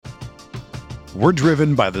We're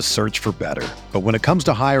driven by the search for better. But when it comes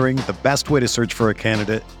to hiring, the best way to search for a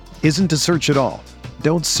candidate isn't to search at all.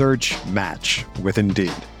 Don't search, match with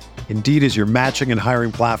Indeed. Indeed is your matching and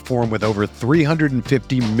hiring platform with over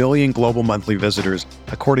 350 million global monthly visitors,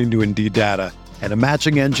 according to Indeed data, and a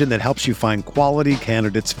matching engine that helps you find quality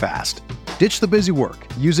candidates fast. Ditch the busy work.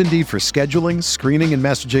 Use Indeed for scheduling, screening, and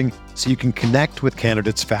messaging so you can connect with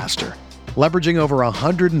candidates faster. Leveraging over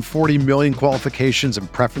 140 million qualifications and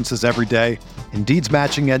preferences every day, Indeed's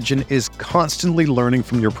matching engine is constantly learning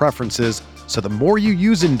from your preferences, so the more you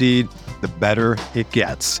use Indeed, the better it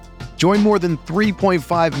gets. Join more than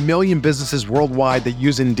 3.5 million businesses worldwide that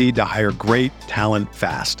use Indeed to hire great talent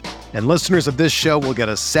fast. And listeners of this show will get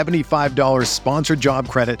a $75 sponsored job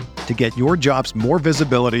credit to get your jobs more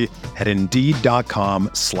visibility at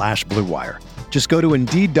Indeed.com/Blue Wire. Just go to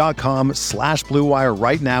Indeed.com/Blue Wire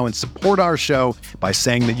right now and support our show by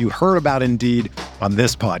saying that you heard about Indeed on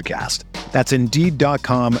this podcast. That's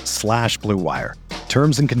Indeed.com/Blue Wire.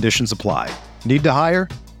 Terms and conditions apply. Need to hire?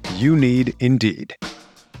 You need Indeed.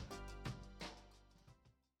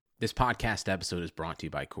 This podcast episode is brought to you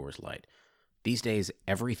by Coors Light. These days,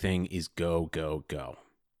 everything is go, go, go.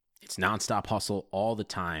 It's nonstop hustle all the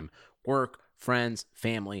time. Work, friends,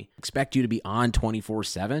 family, expect you to be on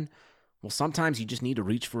 24/7. Well, sometimes you just need to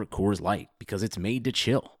reach for a Coors Light because it's made to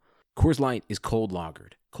chill. Coors Light is cold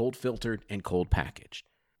lagered, cold filtered, and cold packaged.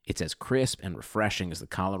 It's as crisp and refreshing as the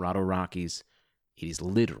Colorado Rockies. It is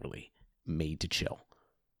literally made to chill.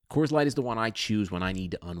 Coors Light is the one I choose when I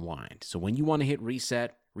need to unwind. So when you want to hit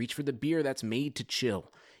reset, reach for the beer that's made to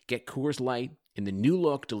chill. Get Coors Light in the new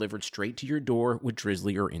look delivered straight to your door with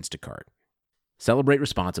Drizzly or Instacart. Celebrate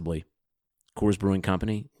responsibly. Coors Brewing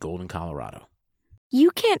Company, Golden, Colorado.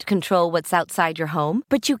 You can't control what's outside your home,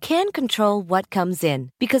 but you can control what comes in.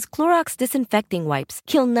 Because Clorox disinfecting wipes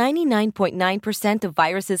kill 99.9% of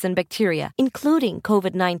viruses and bacteria, including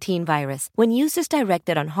COVID-19 virus, when used as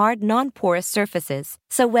directed on hard, non-porous surfaces.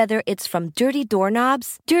 So whether it's from dirty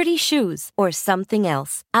doorknobs, dirty shoes, or something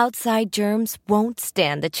else, outside germs won't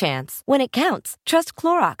stand a chance. When it counts, trust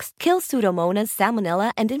Clorox. Kill Pseudomonas,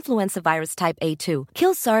 Salmonella, and influenza virus type A2.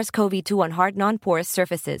 Kill SARS-CoV-2 on hard, non-porous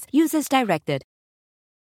surfaces. Use as directed.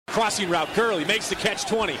 Crossing route, Gurley makes the catch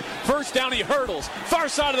 20. First down, he hurdles. Far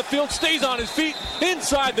side of the field, stays on his feet.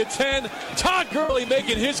 Inside the 10, Todd Gurley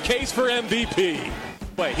making his case for MVP.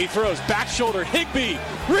 He throws back shoulder. Higbee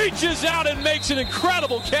reaches out and makes an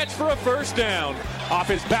incredible catch for a first down. Off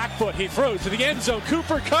his back foot, he throws to the end zone.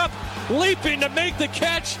 Cooper Kupp leaping to make the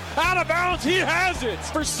catch. Out of bounds, he has it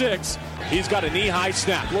for 6. He's got a knee-high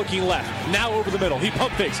snap, looking left, now over the middle. He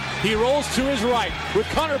pump fakes. He rolls to his right with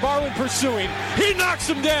Connor Barwin pursuing. He knocks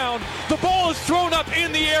him down. The ball is thrown up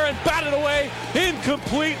in the air and batted away.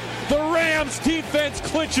 Incomplete. The Rams defense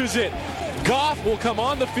clinches it. Goff will come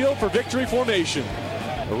on the field for victory formation.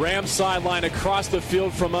 The Rams sideline across the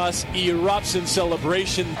field from us erupts in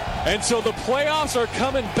celebration. And so the playoffs are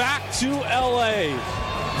coming back to LA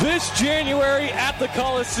this January at the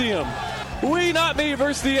Coliseum. We, not me,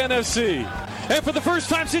 versus the NFC. And for the first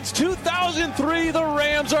time since 2003, the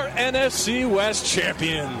Rams are NFC West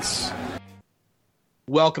champions.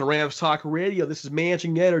 Welcome to Rams Talk Radio. This is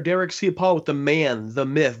Managing Editor Derek C. Paul with the man, the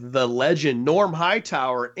myth, the legend, Norm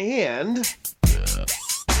Hightower, and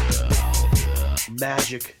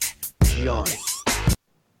Magic Johnny.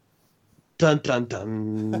 Dun, dun,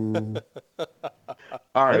 dun.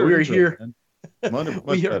 All right, we are here. Much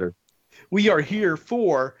better. We are here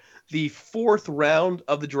for the 4th round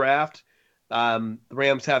of the draft. The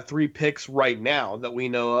Rams have 3 picks right now that we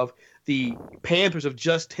know of. The Panthers have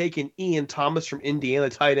just taken Ian Thomas from Indiana,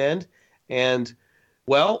 tight end. And,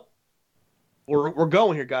 well, we're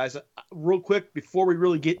going here, guys. Real quick, before we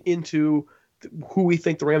really get into who we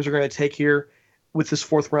think the Rams are going to take here with this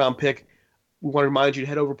 4th round pick, we want to remind you to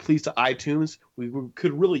head over, please, to iTunes. We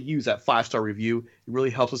could really use that 5-star review. It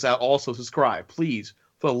really helps us out. Also, subscribe, please.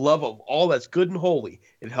 For the love of all that's good and holy,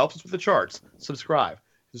 it helps us with the charts. Subscribe.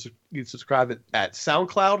 You can subscribe at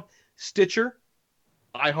SoundCloud, Stitcher,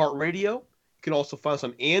 iHeartRadio. You can also find us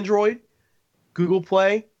on Android, Google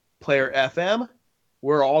Play, Player FM.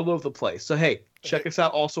 We're all over the place. So, hey, check us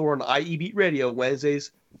out. Also, we're on IE Beat Radio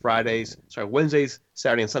Wednesdays, Saturday,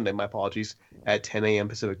 and Sunday, my apologies, at 10 a.m.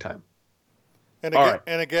 Pacific time. And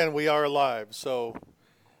again, we are live. So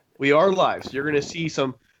we are live. So you're going to see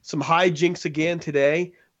some hijinks again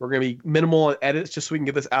today. We're going to be minimal on edits just so we can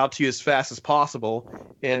get this out to you as fast as possible.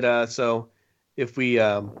 And so if we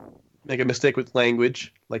make a mistake with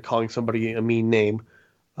language, like calling somebody a mean name,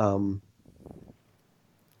 we're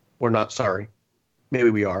not sorry. Maybe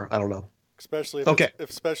we are. I don't know. Especially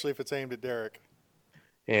if it's aimed at Derek.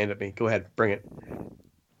 And at me. Go ahead. Bring it.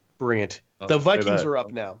 Brilliant. The Vikings are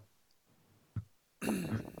up now. All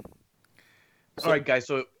right, guys.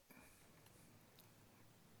 So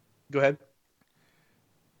go ahead.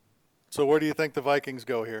 So where do you think the Vikings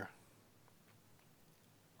go here?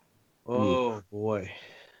 Oh boy.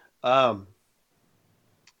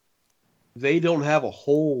 They don't have a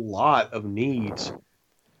whole lot of needs.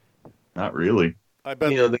 Not really. I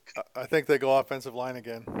bet. I think they go offensive line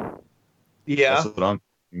again. Yeah. That's what I'm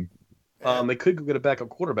thinking. They could go get a backup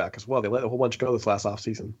quarterback as well. They let a whole bunch go this last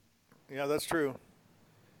offseason. Yeah, that's true.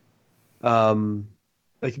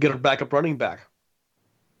 They could get a backup running back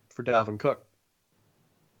for Dalvin Cook.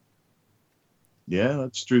 Yeah,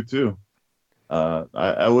 that's true too.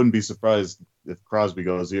 I wouldn't be surprised if Crosby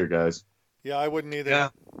goes here, guys. Yeah, I wouldn't either. Yeah.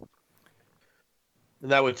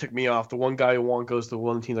 And that would tick me off. The one guy who goes to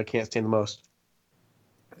one of the teams I can't stand the most.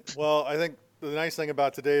 Well, I think the nice thing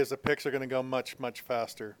about today is the picks are going to go much, much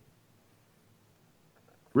faster.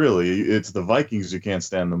 Really? It's the Vikings you can't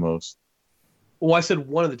stand the most. Well, I said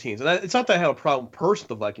one of the teams. And it's not that I have a problem personally with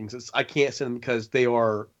the Vikings. I can't stand them because they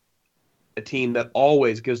are a team that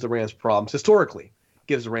always gives the Rams problems. Historically,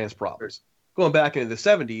 gives the Rams problems. Going back into the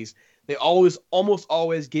 70s, they almost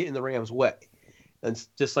always get in the Rams' way. And it's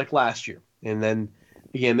just like last year. And then,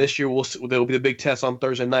 again, this year there will be the big test on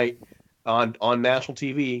Thursday night on national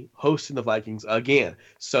TV hosting the Vikings again.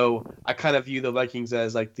 So I kind of view the Vikings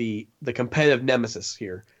as like the competitive nemesis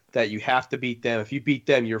here, that you have to beat them. If you beat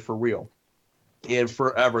them, you're for real. And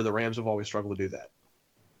forever, the Rams have always struggled to do that.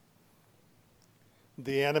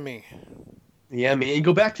 The enemy. Yeah, I mean, you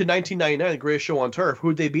go back to 1999, the greatest show on turf. Who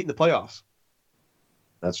did they beat in the playoffs?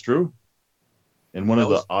 That's true. And one of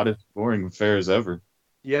the oddest scoring affairs ever.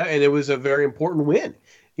 Yeah, and it was a very important win,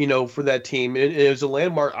 for that team. And it was a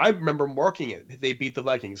landmark. I remember marking it. They beat the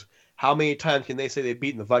Vikings. How many times can they say they've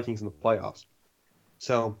beaten the Vikings in the playoffs?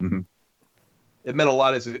 So It meant a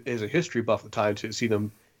lot as a history buff at the time to see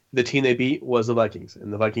them. The team they beat was the Vikings,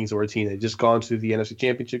 and the Vikings were a team that had just gone to the NFC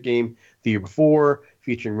Championship game the year before,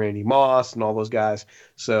 featuring Randy Moss and all those guys.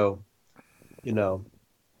 So, that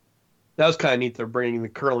was kind of neat. They're bringing the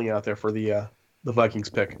curling out there for the Vikings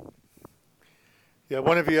pick. Yeah,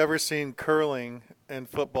 when have you ever seen curling and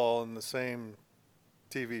football in the same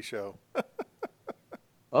TV show?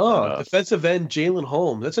 Defensive end Jalen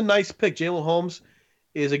Holmes. That's a nice pick. Jalen Holmes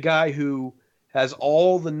is a guy who has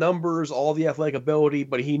all the numbers, all the athletic ability,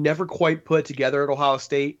 but he never quite put it together at Ohio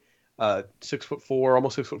State. 6'4",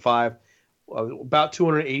 almost 6'5", about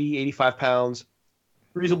 280, 85 pounds,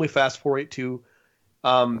 reasonably fast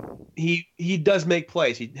 4.82. He does make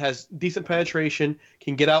plays. He has decent penetration,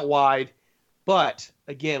 can get out wide, but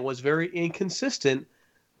again was very inconsistent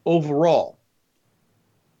overall.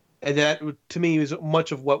 And that, to me, is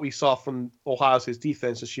much of what we saw from Ohio State's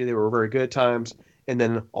defense this year. They were very good at times, and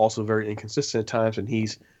then also very inconsistent at times. And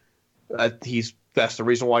that's the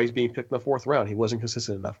reason why he's being picked in the fourth round. He wasn't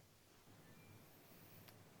consistent enough.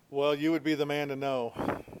 Well, you would be the man to know.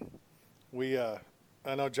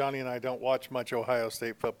 I know Johnny and I don't watch much Ohio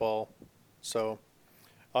State football, so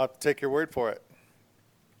I'll have to take your word for it.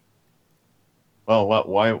 Well,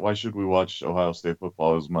 why should we watch Ohio State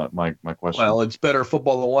football is my question. Well, it's better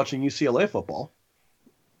football than watching UCLA football.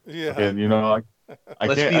 Yeah. And,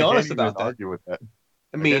 Let's be honest about that. Argue with that.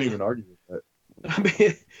 I can't even argue with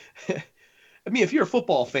that. I mean, if you're a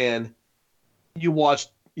football fan, you watch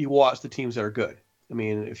the teams that are good. I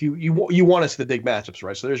mean, if you want to see the big matchups,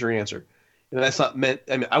 right? So there's your answer. And that's not meant.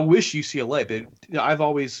 I mean, I wish UCLA, but I've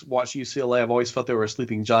always watched UCLA. I've always felt they were a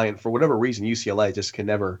sleeping giant. For whatever reason, UCLA just can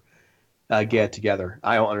never get together.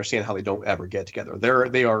 I don't understand how they don't ever get together.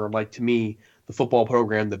 They are, like, to me, the football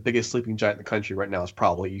program, the biggest sleeping giant in the country right now is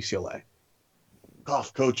probably UCLA.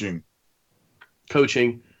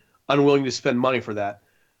 Coaching, unwilling to spend money for that.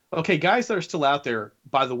 Okay, guys that are still out there,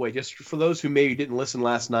 by the way, just for those who maybe didn't listen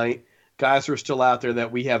last night, guys who are still out there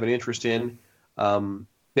that we have an interest in,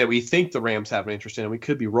 that we think the Rams have an interest in, and we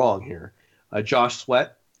could be wrong here. Josh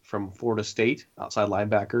Sweat from Florida State, outside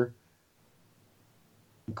linebacker.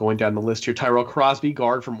 Going down the list here, Tyrell Crosby,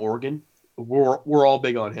 guard from Oregon. We're all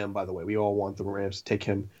big on him, by the way. We all want the Rams to take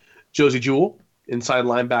him. Josie Jewell, inside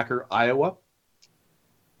linebacker, Iowa.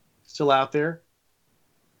 Still out there.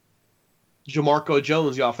 Jamarco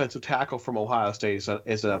Jones, the offensive tackle from Ohio State,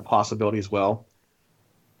 is a possibility as well.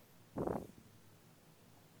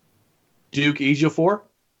 Duke Ejiofor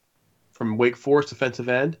from Wake Forest, defensive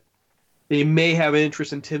end. They may have an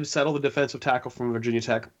interest in Tim Settle, the defensive tackle from Virginia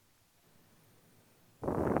Tech.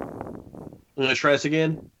 I'm going to try this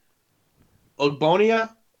again.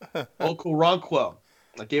 Ogbonia Okoronkwo.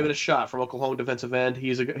 I gave it a shot from Oklahoma defensive end.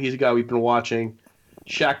 He's a guy we've been watching.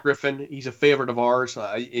 Shaq Griffin, he's a favorite of ours.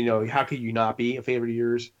 How could you not be a favorite of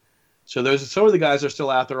yours? So there's some of the guys that are still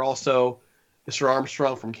out there. Also, Mr.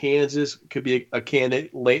 Armstrong from Kansas could be a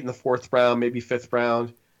candidate late in the 4th round, maybe 5th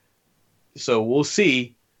round. So we'll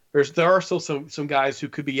see. There are still some guys who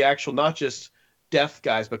could be actual, not just depth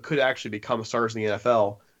guys, but could actually become stars in the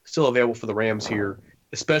NFL, still available for the Rams here,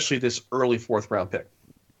 especially this early 4th round pick.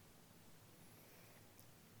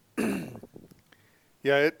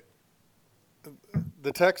 Yeah,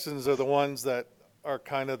 the Texans are the ones that are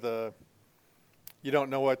kind of you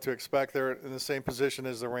don't know what to expect. They're in the same position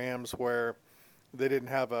as the Rams, where they didn't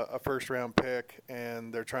have a first-round pick,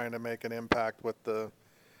 and they're trying to make an impact with the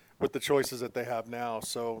choices that they have now.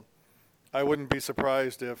 So I wouldn't be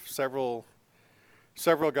surprised if several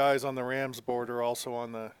guys on the Rams board are also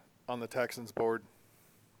on the Texans board.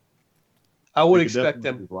 I would expect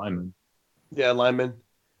them. Linemen. Yeah, linemen.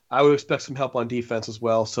 I would expect some help on defense as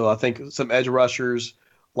well. So I think some edge rushers,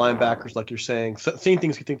 linebackers, like you're saying, same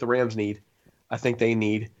things you think the Rams need. I think they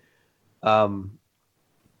need.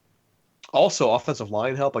 Also, offensive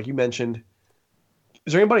line help, like you mentioned.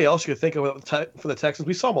 Is there anybody else you could think of for the Texans?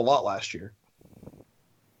 We saw them a lot last year,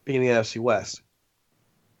 being in the NFC West.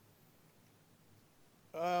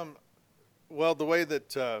 Well, the way that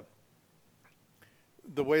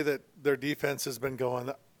their defense has been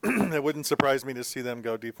going, it wouldn't surprise me to see them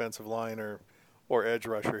go defensive line or edge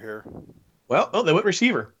rusher here. Well, they went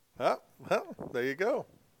receiver. Oh, well, there you go.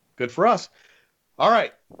 Good for us. All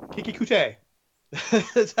right, Kiki Kute.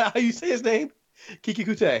 That's how you say his name? Kiki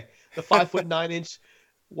Kute, the 5'9"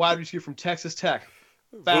 wide receiver from Texas Tech.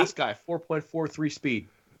 Fast guy, 4.43 speed.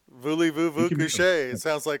 Voulez-vous coucher? It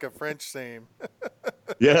sounds like a French name.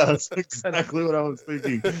 Yeah, that's exactly what I was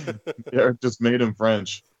thinking. Eric just made him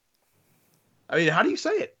French. I mean, how do you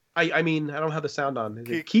say it? I mean, I don't have the sound on. Is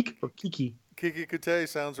it Keek or Kiki? Kiki Kute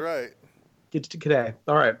sounds right. Get to Kute.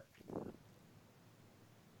 All right.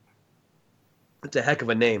 It's a heck of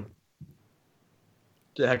a name.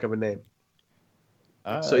 It's a heck of a name.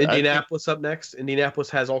 So Indianapolis up next. Indianapolis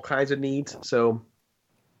has all kinds of needs. So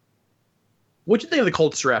what'd you think of the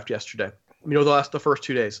Colts draft yesterday? The first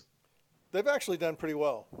 2 days. They've actually done pretty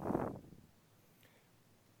well.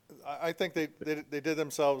 I think they did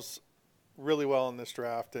themselves really well in this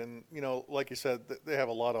draft, and like you said, they have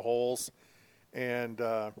a lot of holes, and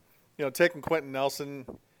taking Quentin Nelson,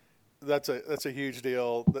 that's a huge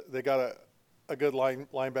deal. They got a good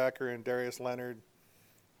linebacker in Darius Leonard.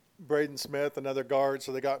 Braden Smith, another guard,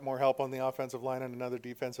 so they got more help on the offensive line and another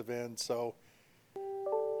defensive end. So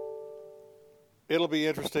it'll be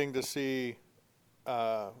interesting to see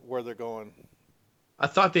where they're going. I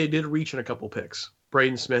thought they did reach in a couple picks.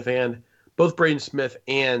 Both Braden Smith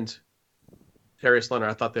and Darius Leonard,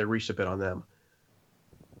 I thought they reached a bit on them.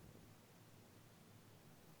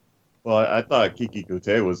 Well, I thought Kiki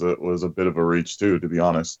Kute was a bit of a reach too, to be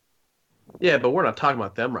honest. Yeah, but we're not talking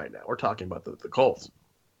about them right now. We're talking about the Colts.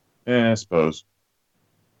 Yeah, I suppose.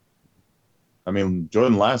 I mean,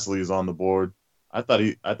 Jordan Lastly is on the board. I thought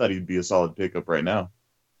he'd be a solid pickup right now.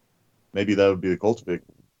 Maybe that would be the Colts pick.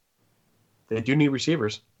 They do need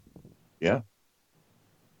receivers. Yeah.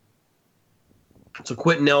 So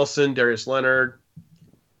Quentin Nelson, Darius Leonard.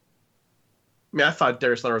 I mean, I thought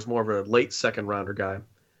Darius Leonard was more of a late second rounder guy.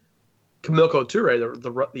 Kamilko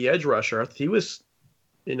Toure, the edge rusher, he was,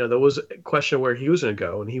 there was a question where he was going to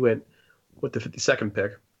go, and he went with the 52nd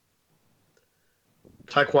pick.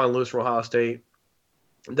 Tyquan Lewis from Ohio State.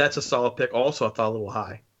 That's a solid pick. Also, I thought a little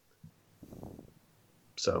high.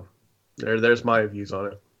 So, there's my views on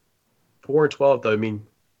it. 4-12, though. I mean,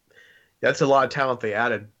 that's a lot of talent they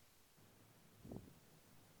added.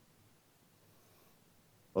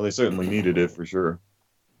 Well, they certainly needed it for sure.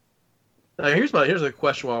 Now, here's a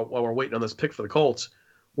question while we're waiting on this pick for the Colts.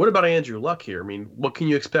 What about Andrew Luck here? I mean, what can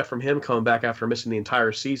you expect from him coming back after missing the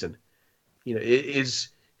entire season? Is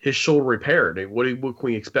his shoulder repaired? What can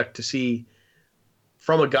we expect to see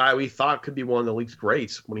from a guy we thought could be one of the league's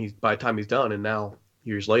greats by the time he's done, and now a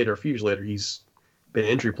few years later, he's been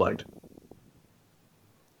injury plagued.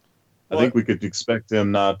 I think we could expect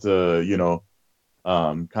him not to,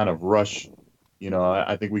 kind of rush.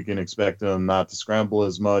 I think we can expect him not to scramble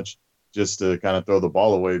as much, just to kind of throw the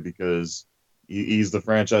ball away because he's the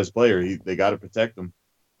franchise player. They got to protect him.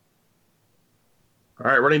 All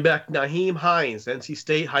right, running back Nyheim Hines, NC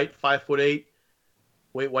State, height 5'8",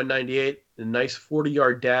 weight 198, a nice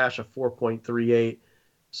 40-yard dash of 4.38.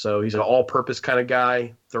 So he's an all-purpose kind of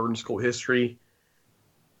guy, third in school history.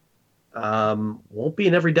 Won't be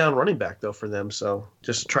an every down running back, though, for them. So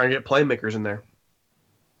just trying to get playmakers in there.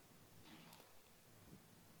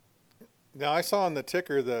 Now, I saw on the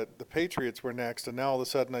ticker that the Patriots were next, and now all of a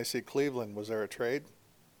sudden I see Cleveland. Was there a trade?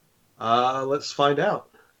 Let's find out.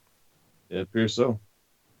 It appears so.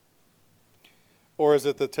 Or is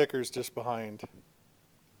it the ticker's just behind?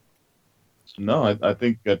 No, I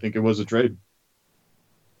think it was a trade.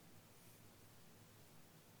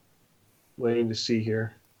 Waiting to see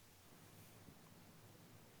here.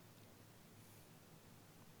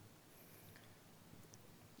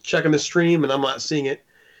 Checking the stream, and I'm not seeing it.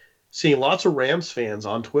 Seeing lots of Rams fans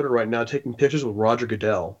on Twitter right now taking pictures with Roger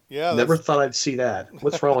Goodell. Yeah, Never thought I'd see that.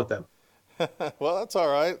 What's wrong with them? Well, that's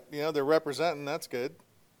all right. They're representing. That's good.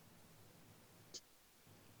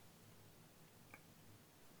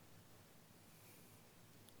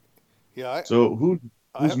 Yeah. So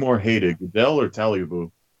who's more hated, Goodell or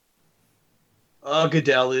Tagliabue?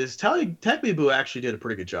 Goodell is. Tagliabue actually did a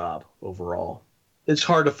pretty good job overall. It's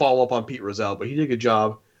hard to follow up on Pete Rozelle, but he did a good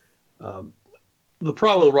job. The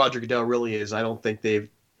problem with Roger Goodell really is I don't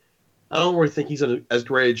really think he's done as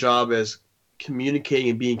great a job as communicating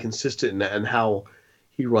and being consistent in how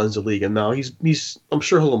he runs the league. And now I'm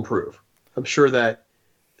sure he'll improve. I'm sure that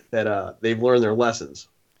they've learned their lessons.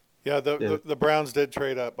 Yeah, the Browns did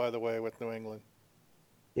trade up, by the way, with New England.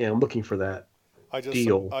 Yeah, I'm looking for that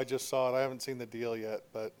deal. I just saw it. I haven't seen the deal yet,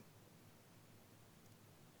 but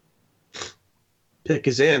Pick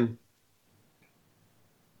is in.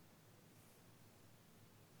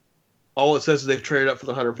 All it says is they've traded up for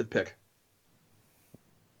the 105th pick.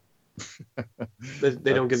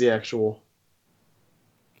 They don't give the actual.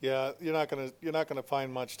 Yeah, you're not gonna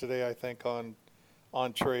find much today, I think,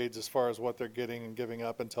 on trades as far as what they're getting and giving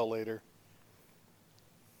up until later.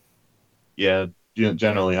 Yeah,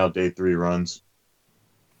 generally how day 3 runs.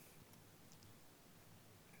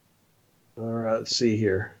 All right, let's see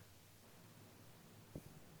here.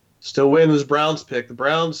 Still waiting this Browns pick. The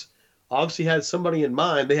Browns obviously had somebody in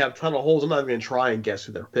mind. They have a ton of holes. I'm not even going to try and guess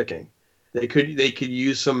who they're picking. They could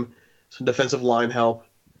use some defensive line help.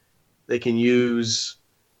 They can use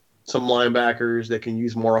some linebackers. They can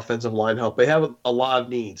use more offensive line help. They have a lot of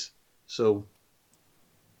needs. So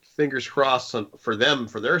fingers crossed for them,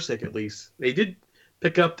 for their sake at least. They did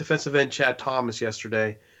pick up defensive end Chad Thomas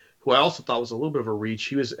yesterday, who I also thought was a little bit of a reach.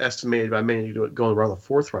 He was estimated by many to do it going around the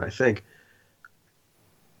 4th round, I think.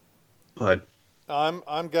 But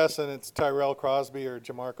I'm guessing it's Tyrell Crosby or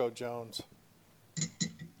Jamarco Jones.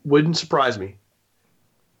 Wouldn't surprise me.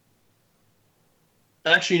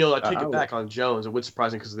 Actually, I take it back on Jones. It would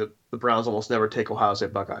surprise me because the Browns almost never take Ohio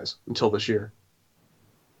State Buckeyes until this year.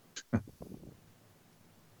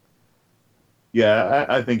 Yeah,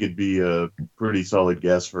 I think it'd be a pretty solid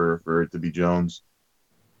guess for it to be Jones.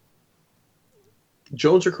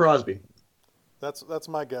 Jones or Crosby? That's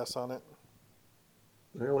my guess on it.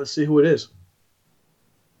 Well, let's see who it is.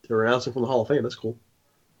 They're announcing from the Hall of Fame. That's cool.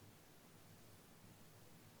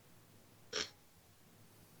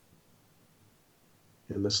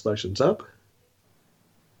 And the selection's up.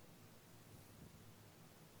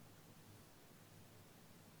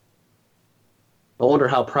 I wonder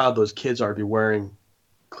how proud those kids are to be wearing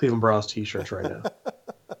Cleveland Browns t-shirts right now.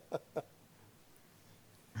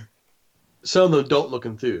 Some of them don't look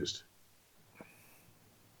enthused.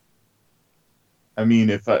 I mean,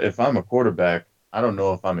 if I'm a quarterback, I don't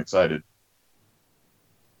know if I'm excited.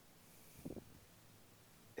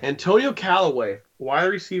 Antonio Callaway, wide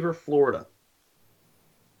receiver, Florida.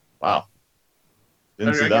 Wow.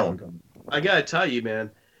 Didn't see that one coming. I got to tell you,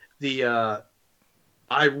 man,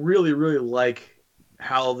 I really, really like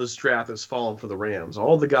how this draft has fallen for the Rams.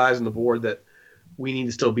 All the guys on the board that we need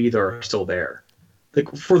to still be there are still there,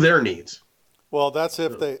 for their needs. Well, that's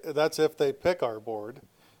if they pick our board.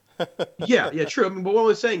 yeah, true. I mean, but what I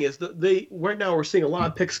was saying is right now we're seeing a lot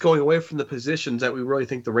of picks going away from the positions that we really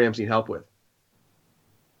think the Rams need help with.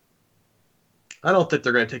 I don't think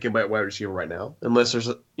they're going to take anybody at wide receiver right now, unless there's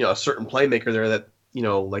a certain playmaker there that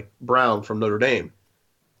like Brown from Notre Dame.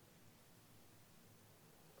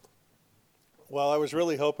 Well, I was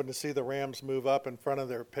really hoping to see the Rams move up in front of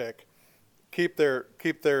their pick, keep their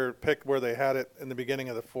pick where they had it in the beginning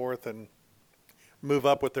of the 4th, and move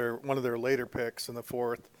up with one of their later picks in the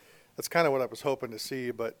 4th. That's kind of what I was hoping to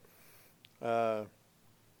see, but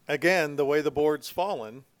again, the way the board's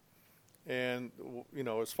fallen, and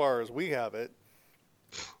as far as we have it,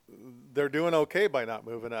 they're doing okay by not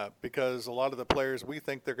moving up because a lot of the players we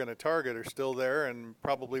think they're going to target are still there and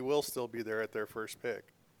probably will still be there at their first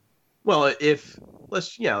pick. Well, like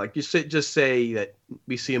you say, just say that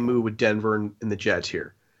we see a move with Denver and the Jets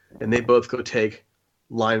here, and they both go take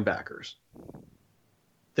linebackers.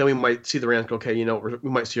 Then we might see the Rams go, okay, we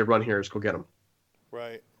might see a run here. Let's go get them.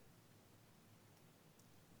 Right.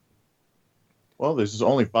 Well, there's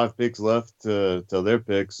only 5 picks left till their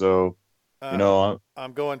pick, so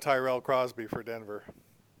I'm going Tyrell Crosby for Denver.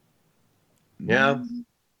 Yeah,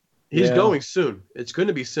 he's going soon. It's going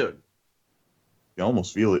to be soon. You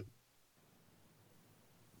almost feel it.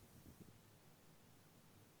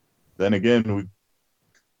 Then again,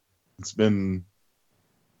 it's been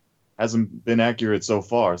hasn't been accurate so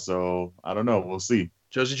far, so I don't know. We'll see.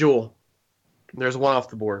 Josey Jewell. There's one off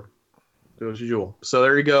the board. Josey Jewell. So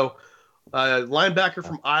there you go. Linebacker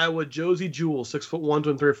from Iowa, Josey Jewell, 6'1",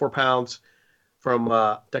 234 pounds, from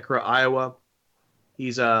Decorah, Iowa. He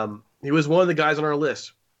was one of the guys on our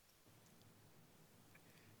list.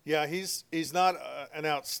 Yeah, he's not an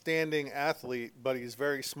outstanding athlete, but he's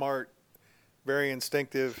very smart, very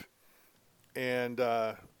instinctive, and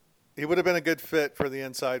he would have been a good fit for the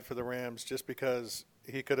inside for the Rams just because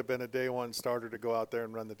he could have been a day one starter to go out there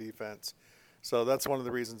and run the defense. So that's one of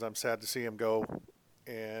the reasons I'm sad to see him go,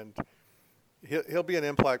 and he'll be an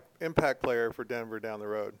impact player for Denver down the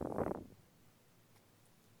road.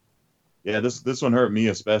 Yeah, this one hurt me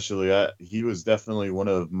especially. He was definitely one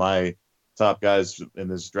of my top guys in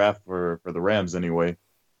this draft for the Rams anyway.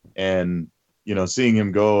 And, seeing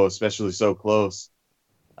him go, especially so close,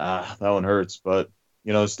 that one hurts. But,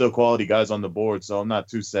 there's still quality guys on the board, so I'm not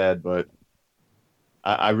too sad. But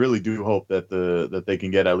I really do hope that they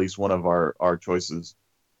can get at least one of our choices.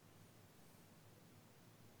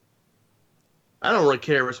 I don't really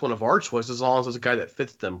care if it's one of our choices as long as it's a guy that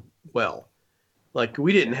fits them well. Like,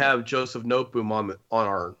 we didn't have Joseph Noteboom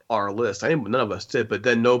on our list. None of us did. But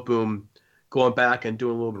then Noteboom, going back and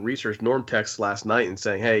doing a little bit of research, Norm texted last night and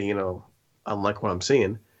saying, hey, I don't like what I'm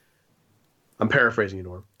seeing. I'm paraphrasing you,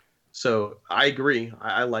 Norm. So I agree.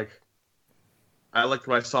 I liked what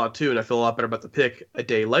I saw too, and I feel a lot better about the pick a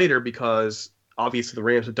day later because obviously the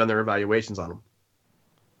Rams have done their evaluations on him.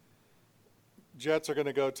 Jets are going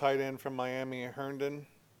to go tight end from Miami, Herndon.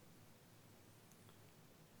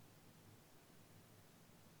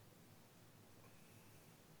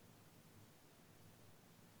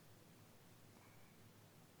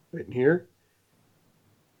 Right in here.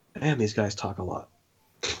 Man, these guys talk a lot.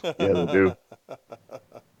 Yeah, they do.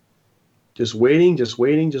 Just waiting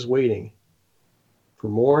for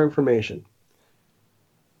more information.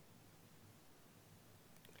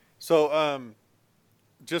 So,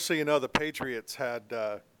 just so you know, the Patriots had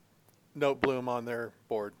Noteboom on their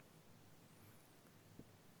board.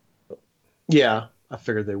 Yeah, I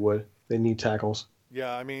figured they would. They need tackles.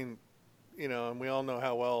 Yeah, I mean, and we all know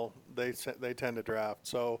how well they tend to draft.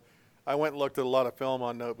 So I went and looked at a lot of film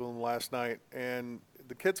on Noteboom last night, and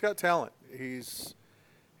the kid's got talent. He's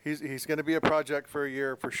going to be a project for a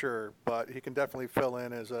year for sure, but he can definitely fill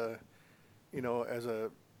in as a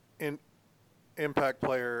impact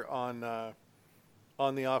player on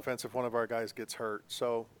the offense if one of our guys gets hurt.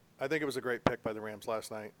 So I think it was a great pick by the Rams last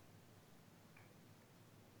night.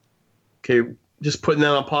 Okay, just putting that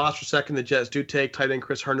on pause for a second. The Jets do take tight end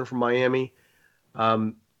Chris Herndon from Miami.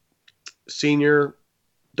 Senior,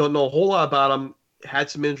 don't know a whole lot about him. Had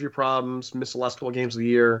some injury problems, missed the last couple of games of the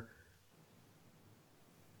year.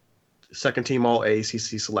 Second team all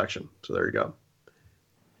ACC selection. So there you go.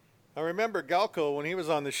 I remember Galco, when he was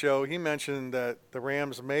on the show, he mentioned that the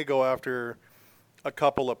Rams may go after a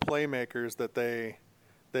couple of playmakers that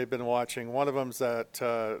they've been watching. One of them's that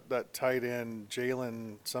tight end,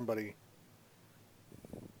 Jalen somebody.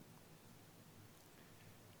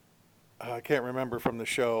 I can't remember from the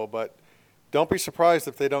show, but don't be surprised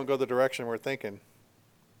if they don't go the direction we're thinking.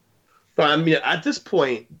 But I mean, at this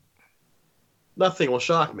point, nothing will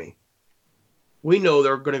shock me. We know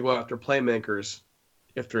they're going to go after playmakers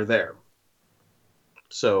if they're there.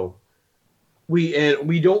 So we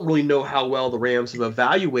don't really know how well the Rams have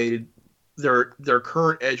evaluated their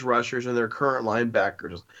current edge rushers and their current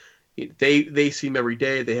linebackers. They see them every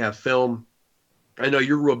day. They have film. I know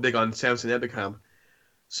you're real big on Samson Ebukam.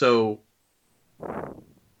 So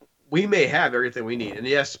we may have everything we need. And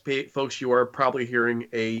yes, folks, you are probably hearing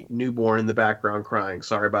a newborn in the background crying.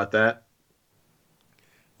 Sorry about that.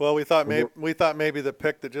 Well, we thought maybe the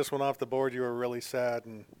pick that just went off the board, you were really sad.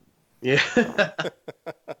 And yeah.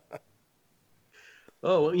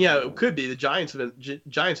 Oh, yeah, it could be. The Giants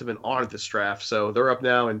have been on at this draft, so they're up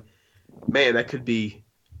now, and man, that could be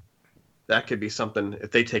something if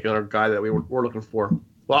they take another guy that we're looking for.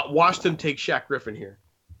 Watch them take Shaq Griffin here.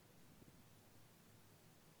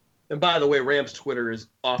 And by the way, Rams Twitter is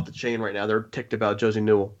off the chain right now. They're ticked about Josey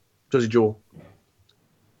Jewell.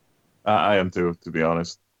 I am too, to be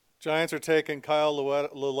honest. Giants are taking Kyle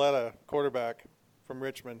Lauletta, quarterback from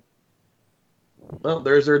Richmond. Well,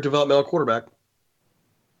 there's their developmental quarterback.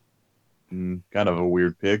 Kind of a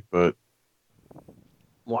weird pick, but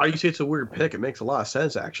why do you say it's a weird pick? It makes a lot of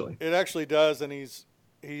sense, actually. It actually does, and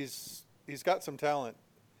he's got some talent.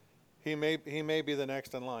 He may be the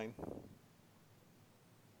next in line.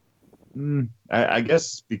 I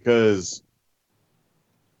guess because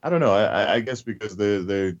I don't know. I guess because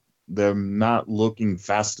they're not looking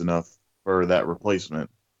fast enough for that replacement.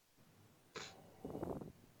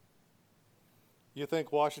 You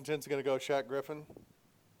think Washington's going to go Shaq Griffin?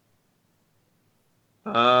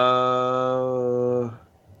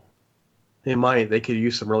 They might. They could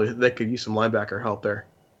use some linebacker help there.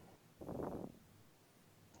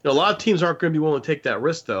 A lot of teams aren't going to be willing to take that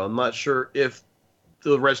risk, though. I'm not sure if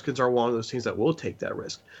the Redskins are one of those teams that will take that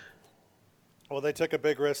risk. Well, they took a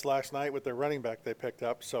big risk last night with their running back they picked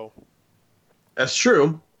up. So that's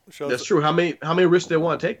true. That's true. How many risks do they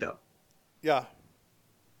want to take, though? Yeah.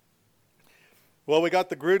 Well, we got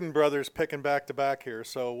the Gruden brothers picking back to back here,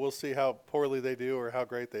 so we'll see how poorly they do or how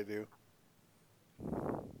great they do.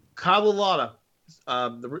 Kyle Lallana,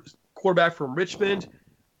 the quarterback from Richmond.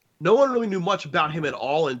 No one really knew much about him at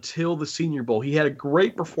all until the Senior Bowl. He had a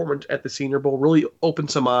great performance at the Senior Bowl, really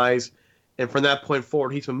opened some eyes, and from that point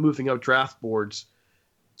forward, he's been moving up draft boards.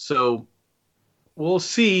 So we'll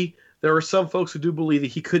see. There are some folks who do believe that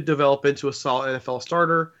he could develop into a solid NFL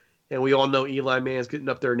starter, and we all know Eli Manning's getting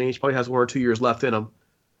up there in age, probably has 1 or 2 years left in him.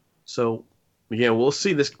 So, again, we'll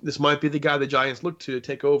see. This might be the guy the Giants look to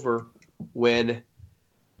take over when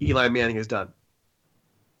Eli Manning is done.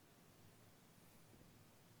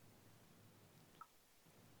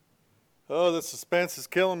 Oh, the suspense is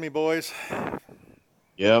killing me, boys.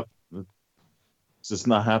 Yep. It's just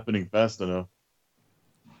not happening fast enough.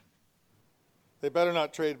 They better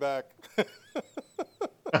not trade back.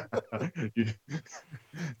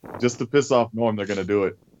 Just to piss off Norm, they're going to do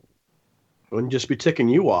it. Wouldn't just be ticking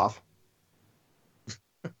you off.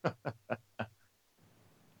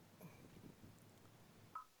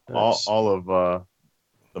 All of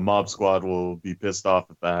the mob squad will be pissed off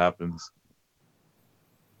if that happens.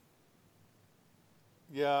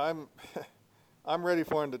 Yeah, I'm ready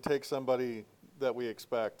for him to take somebody that we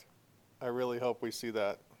expect. I really hope we see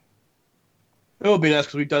that. It would be nice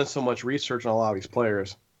because we've done so much research on a lot of these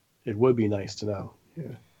players. It would be nice to know.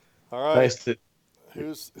 Yeah. All right. Nice that.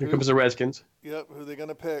 Here comes the Redskins. Yep. Who are they going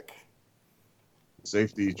to pick?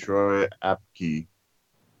 Safety Troy Apke,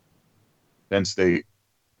 Penn State.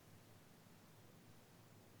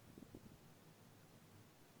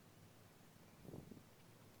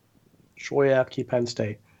 Troy Apke, Penn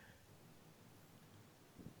State.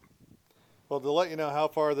 Well, to let you know how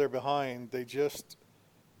far they're behind,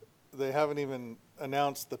 they haven't even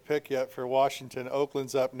announced the pick yet for Washington.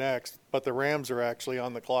 Oakland's up next, but the Rams are actually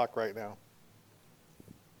on the clock right now.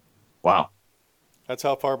 Wow. That's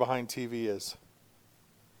how far behind TV is.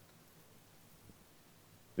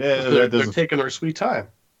 Yeah, they're taking their sweet time.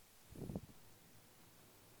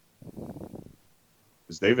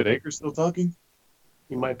 Is David Akers still talking?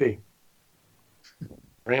 He might be.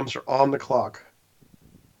 Rams are on the clock.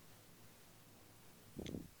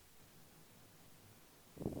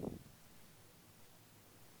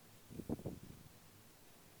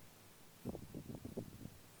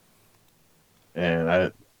 And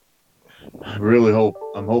I really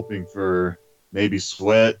I'm hoping for maybe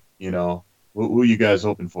Sweat. You know, who are you guys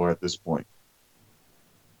hoping for at this point?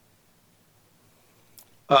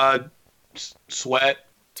 Sweat.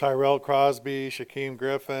 Tyrell Crosby, Shaquem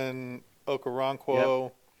Griffin,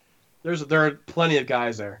 Okoronkwo. Yep. There are plenty of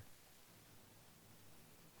guys there.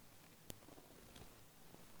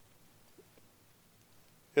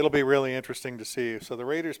 It'll be really interesting to see. So the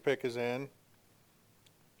Raiders pick is in.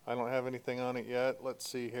 I don't have anything on it yet. Let's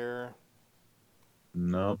see here.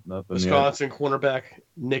 Nope, nothing Wisconsin yet. Cornerback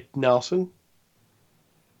Nick Nelson.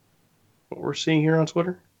 What we're seeing here on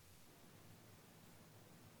Twitter.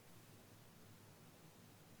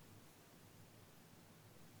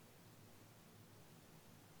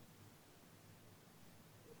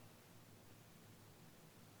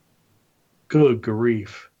 Good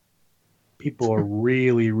grief. People are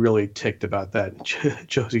really, really ticked about that,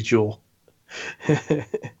 Josie Jewell.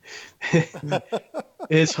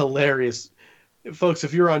 It's hilarious. Folks,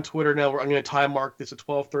 if you're on Twitter now, I'm going to time mark this at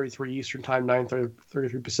 12:33 Eastern Time,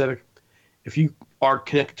 9:33 Pacific. If you are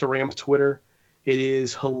connected to Rams Twitter, it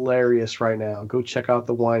is hilarious right now. Go check out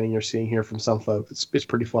the whining you're seeing here from some folks. It's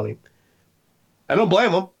pretty funny. I don't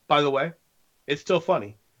blame them, by the way. It's still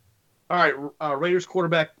funny. All right, Raiders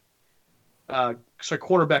cornerback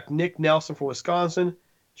Nick Nelson from Wisconsin,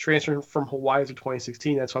 transferred from Hawaii through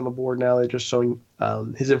 2016. That's on the board now. They're just showing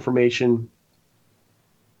his information.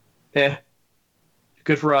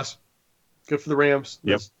 Good for us. Good for the Rams.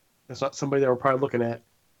 Yep. That's not somebody that we're probably looking at.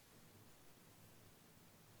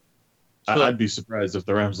 So, I'd be surprised if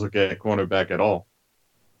the Rams look at cornerback at all.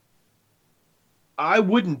 I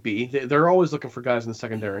wouldn't be. They're always looking for guys in the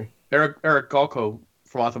secondary. Eric Galko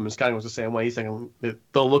from Othman Scouting was the same way. He's thinking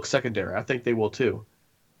they'll look secondary. I think they will too.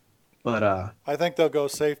 But I think they'll go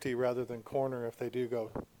safety rather than corner if they do go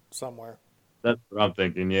somewhere. That's what I'm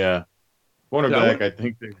thinking. Yeah, cornerback. I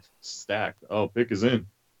think they're stacked. Oh, pick is in.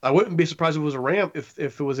 I wouldn't be surprised if it was a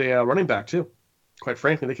if it was a running back too. Quite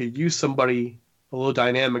frankly, they could use somebody a little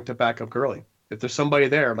dynamic to back up Gurley. If there's somebody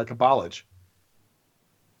there like a Ballage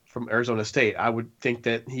from Arizona State, I would think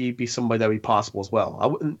that he'd be somebody that would be possible as well. I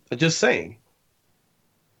wouldn't. Just saying.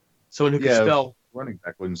 Someone who can spell. Running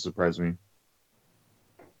back wouldn't surprise me.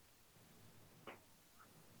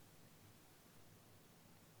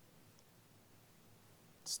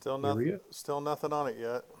 Still nothing on it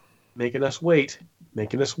yet. Making us wait.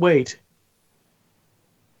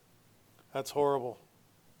 That's horrible.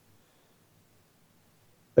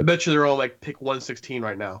 I bet you they're all like pick 116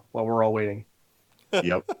 right now while we're all waiting.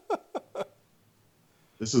 Yep.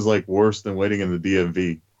 This is like worse than waiting in the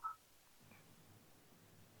DMV.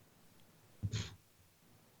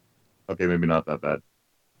 Okay, maybe not that bad.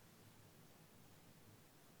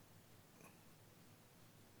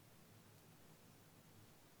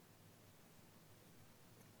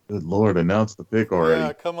 Good Lord, announce the pick already.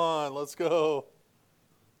 Yeah, come on, let's go.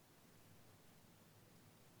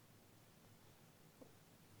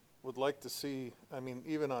 Would like to see, I mean,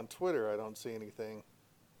 even on Twitter, I don't see anything.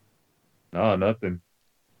 No, nothing.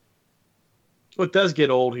 What does get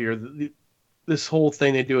old here, this whole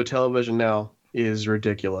thing they do with television now is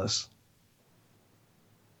ridiculous.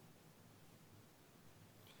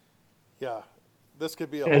 Yeah, this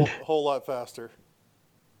could be a whole lot faster.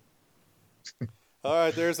 All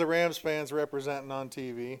right, there's the Rams fans representing on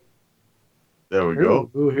TV. There we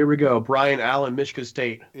go. Ooh, here we go. Brian Allen, Michigan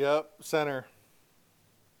State. Yep, center.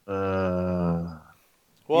 Well,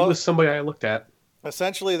 he was somebody I looked at.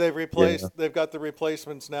 Essentially, they've replaced. Yeah. They've got the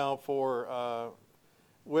replacements now for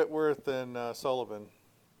Whitworth and Sullivan.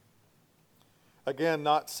 Again,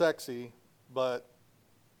 not sexy, but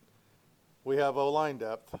we have O-line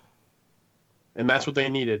depth, and that's what they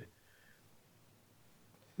needed.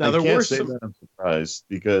 Now, I can't say that I'm surprised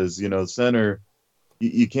because, center,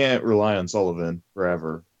 you can't rely on Sullivan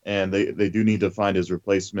forever. And they do need to find his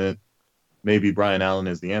replacement. Maybe Brian Allen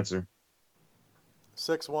is the answer.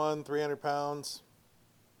 6'1", 300 pounds.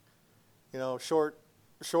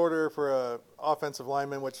 Shorter for a offensive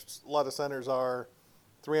lineman, which a lot of centers are.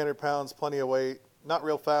 300 pounds, plenty of weight. Not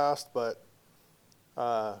real fast, but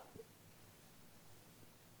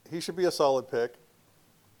he should be a solid pick.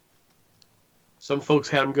 Some folks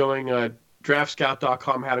had him going,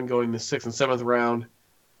 DraftScout.com had him going in the 6th and 7th round.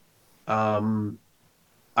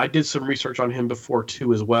 I did some research on him before,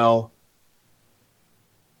 too, as well.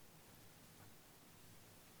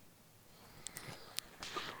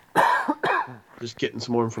 Just getting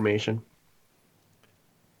some more information.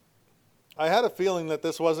 I had a feeling that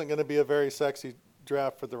this wasn't going to be a very sexy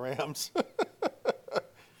draft for the Rams.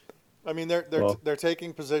 I mean, they're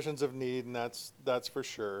taking positions of need, and that's for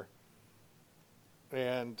sure.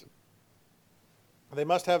 And they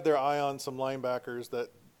must have their eye on some linebackers that,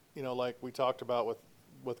 like we talked about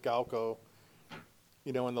with Galko,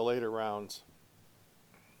 in the later rounds.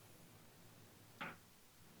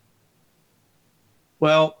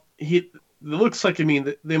 Well, it looks like,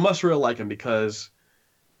 they must really like him because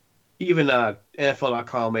even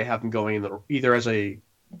NFL.com may have him going in either as a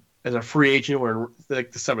free agent or in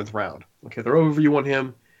like the 7th round. Okay, their overview on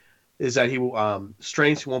him is that he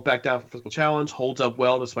strengths, he won't back down from physical challenge, holds up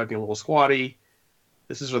well despite being a little squatty.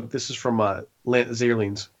 This is from Lance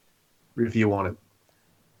Zierlein's review on him.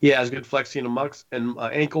 He has good flexing and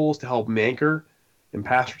ankles to help him anchor and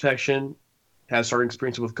pass protection. Has starting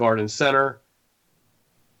experience with guard and center.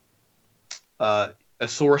 A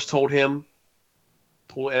source told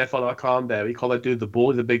NFL.com that we call that dude the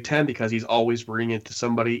bully of the Big Ten because he's always bringing it to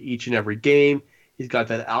somebody each and every game. He's got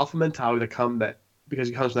that alpha mentality because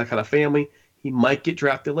he comes from that kind of family. He might get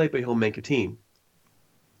drafted late, but he'll make a team.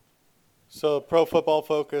 So Pro Football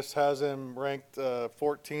Focus has him ranked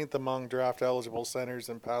 14th among draft-eligible centers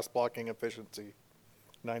in pass blocking efficiency,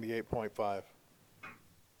 98.5.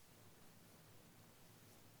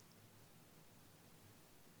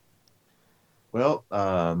 Well,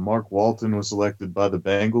 Mark Walton was selected by the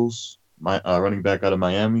Bengals, running back out of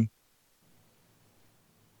Miami.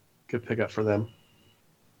 Good pickup for them.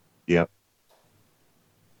 Yep.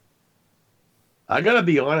 I gotta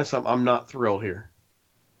be honest, I'm not thrilled here.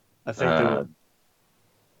 I think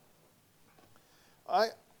I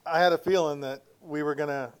had a feeling that we were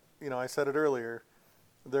gonna, I said it earlier,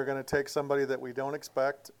 they're gonna take somebody that we don't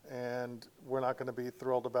expect, and we're not gonna be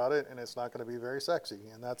thrilled about it, and it's not gonna be very sexy,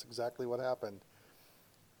 and that's exactly what happened.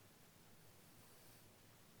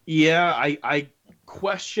 Yeah, I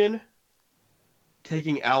question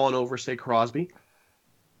taking Allen over, say, Crosby.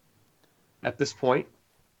 at this point.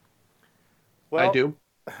 Well, I do.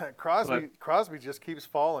 Crosby just keeps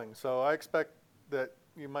falling, so I expect that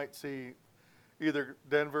you might see either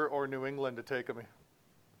Denver or New England to take him.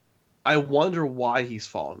 I wonder why he's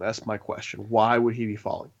falling. That's my question. Why would he be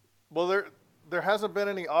falling? Well, there hasn't been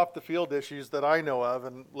any off the field issues that I know of,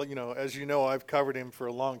 and as you know, I've covered him for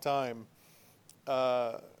a long time.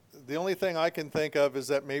 The only thing I can think of is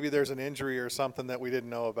that maybe there's an injury or something that we didn't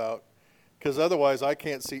know about, because otherwise I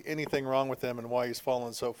can't see anything wrong with him and why he's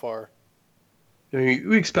fallen so far. I mean,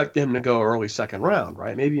 we expect him to go early second round,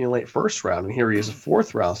 right? Maybe in late first round, and here he is a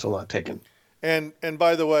fourth round, still not taken. And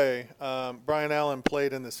by the way, Brian Allen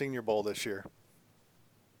played in the Senior Bowl this year.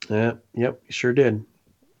 Yep, he sure did.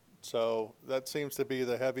 So that seems to be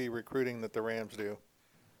the heavy recruiting that the Rams do.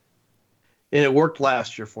 And it worked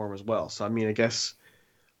last year for him as well. So, I mean, I guess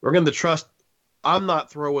we're going to trust – I'm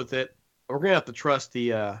not through with it. We're going to have to trust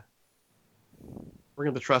we're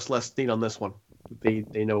going to trust Les Snead on this one. They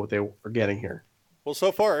know what they are getting here. Well,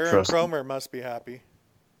 so far, Aaron Cromer must be happy.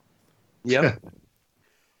 Yep.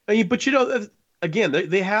 But, again,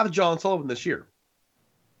 they have John Sullivan this year.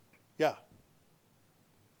 Yeah.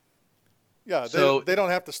 Yeah, they don't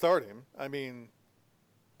have to start him. I mean,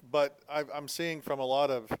 but I'm seeing from a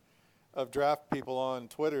lot of draft people on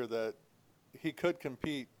Twitter that he could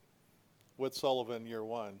compete with Sullivan year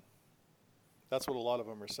one. That's what a lot of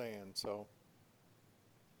them are saying. So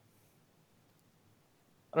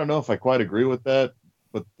I don't know if I quite agree with that,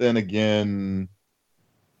 but then again,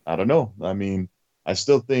 I don't know. I mean, I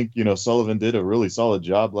still think, Sullivan did a really solid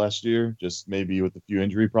job last year, just maybe with a few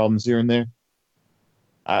injury problems here and there.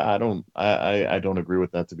 I don't agree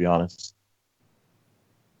with that, to be honest.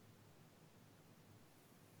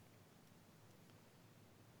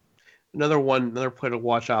 Another player to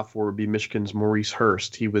watch out for would be Michigan's Maurice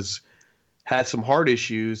Hurst. He had some heart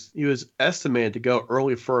issues. He was estimated to go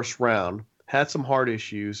early first round, had some heart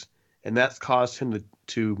issues, and that's caused him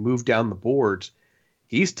to move down the boards.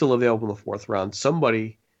 He's still available in the fourth round.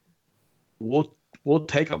 Somebody will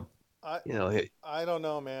take him. I don't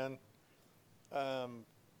know, man.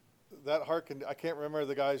 That heart I can't remember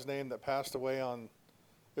the guy's name that passed away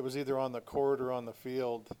it was either on the court or on the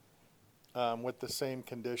field with the same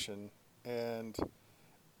condition. And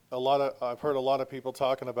I've heard a lot of people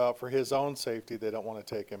talking about for his own safety, they don't want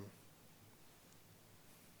to take him.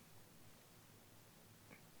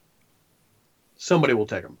 Somebody will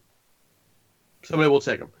take him.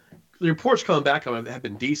 The reports coming back have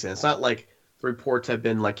been decent. It's not like the reports have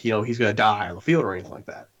been like, he's going to die on the field or anything like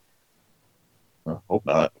that. I hope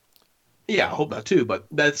not. Yeah, I hope not too. But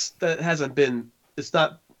that's not been what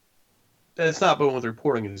the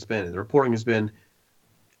reporting has been. The reporting has been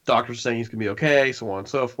doctors saying he's going to be okay, so on and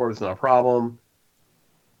so forth. It's not a problem.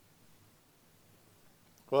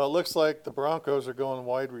 Well, it looks like the Broncos are going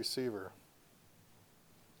wide receiver.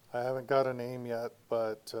 I haven't got a name yet,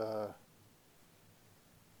 but at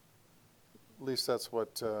least that's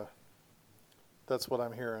what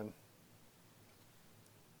I'm hearing.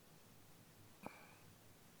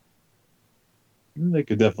 They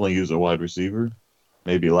could definitely use a wide receiver.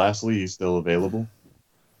 Maybe lastly, he's still available.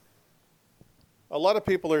 A lot of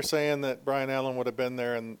people are saying that Brian Allen would have been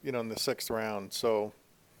there in the sixth round. So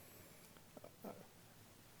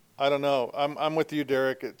I don't know. I'm with you,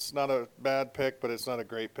 Derek. It's not a bad pick, but it's not a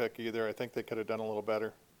great pick either. I think they could have done a little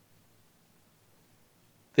better.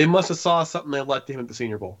 They must have saw something they liked him at the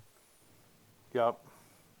Senior Bowl. Yep.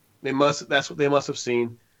 That's what they must have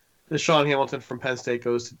seen. Deshaun Hamilton from Penn State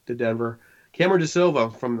goes to Denver. Cameron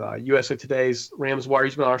DeSilva from USA Today's Rams Wire.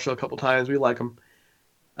 He's been on our show a couple times. We like him.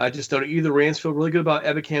 I just don't either Rams feel really good about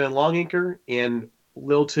Ebikeam and Longacre and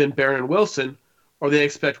Lilton, Barron, and Wilson, or they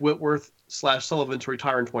expect Whitworth/Sullivan to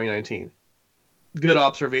retire in 2019. Good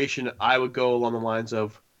observation. I would go along the lines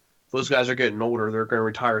of those guys are getting older. They're going to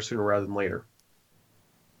retire sooner rather than later.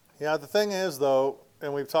 Yeah, the thing is, though,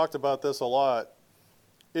 and we've talked about this a lot,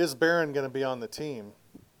 is Barron going to be on the team?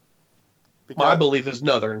 My belief is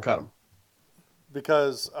no, they're going to cut him.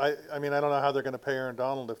 Because, I don't know how they're going to pay Aaron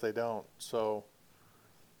Donald if they don't. So,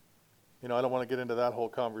 I don't want to get into that whole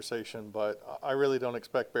conversation, but I really don't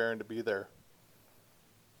expect Barron to be there.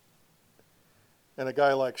 And a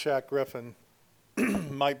guy like Shaq Griffin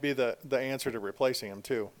might be the answer to replacing him,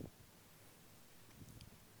 too.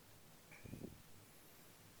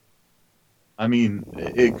 I mean,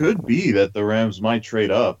 it could be that the Rams might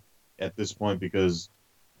trade up at this point because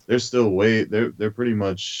they're still they're pretty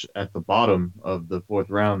much at the bottom of the fourth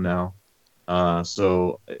round now.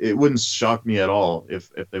 So it wouldn't shock me at all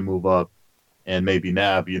if they move up and maybe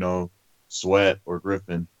nab, Sweat or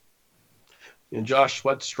Griffin. And Josh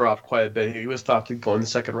Sweat's dropped quite a bit. He was thought to go in the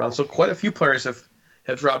second round. So quite a few players have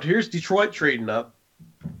have dropped. Here's Detroit trading up.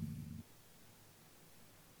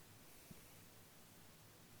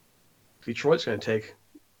 Detroit's going to take.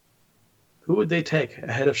 Who would they take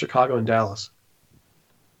ahead of Chicago and Dallas?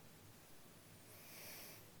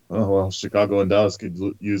 Oh, well, Chicago and Dallas could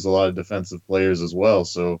use a lot of defensive players as well.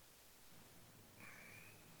 So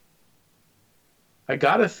I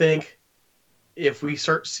got to think if we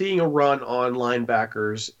start seeing a run on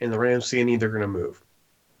linebackers and the Rams see any, they're going to move.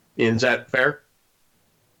 Is that fair?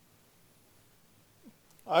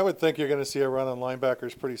 I would think you're going to see a run on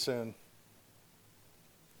linebackers pretty soon.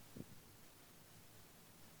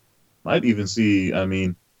 might even see, I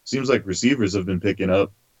mean, seems like receivers have been picking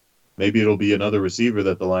up. Maybe it'll be another receiver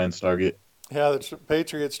that the Lions target. Yeah, the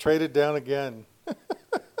Patriots traded down again.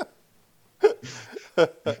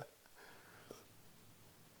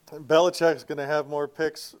 Belichick's going to have more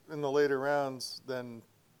picks in the later rounds than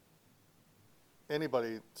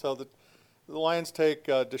anybody. So the Lions take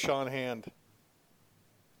Deshaun Hand.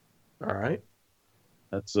 All right.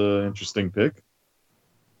 That's an interesting pick.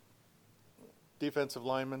 Defensive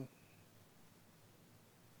lineman.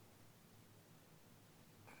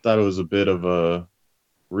 Thought it was a bit of a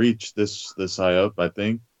reach this high up, I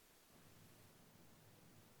think.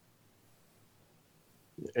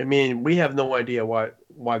 I mean, we have no idea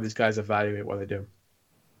why these guys evaluate what they do.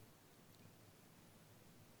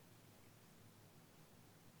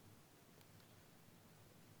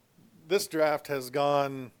 This draft has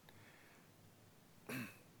gone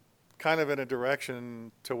kind of in a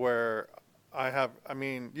direction to where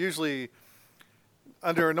usually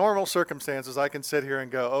under normal circumstances, I can sit here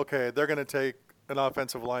and go, okay, they're going to take an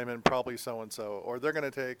offensive lineman, probably so-and-so, or they're going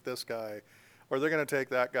to take this guy, or they're going to take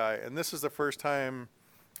that guy. And this is the first time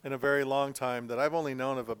in a very long time that I've only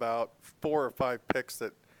known of about 4 or 5 picks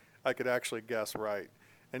that I could actually guess right.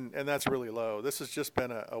 And that's really low. This has just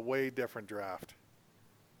been a way different draft.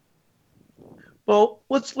 Well,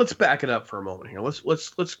 let's back it up for a moment here.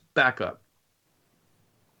 Let's back up.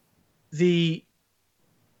 The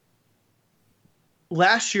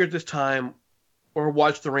last year at this time, or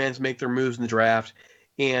watched the Rams make their moves in the draft,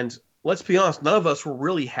 and let's be honest, none of us were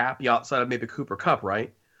really happy outside of maybe Cooper Kupp,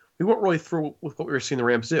 right? We weren't really through with what we were seeing the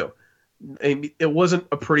Rams do. It wasn't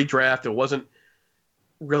a pretty draft. It wasn't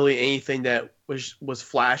really anything that was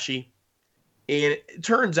flashy. And it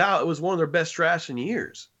turns out it was one of their best drafts in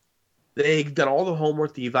years. They done all the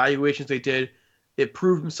homework, the evaluations they did. It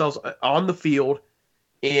proved themselves on the field.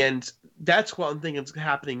 And that's what I'm thinking is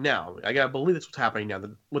happening now. I got to believe that's what's happening now.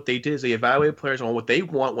 What they did is they evaluated players on what they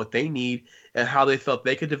want, what they need, and how they felt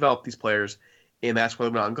they could develop these players. And that's why they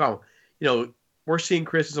went out and gone. You know, we're seeing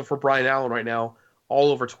criticism for Brian Allen right now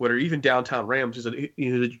all over Twitter. Even Downtown Rams,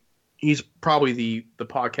 he's probably the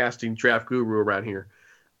podcasting draft guru around here.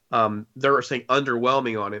 They're saying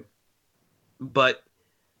underwhelming on it. But,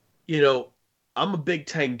 you know, I'm a Big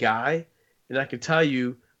Ten guy, and I can tell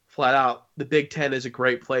you flat out, the Big Ten is a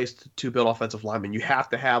great place to build offensive linemen. You have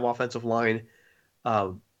to have offensive line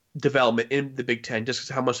development in the Big Ten just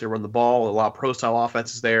because how much they run the ball, a lot of pro-style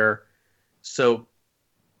offenses there. So,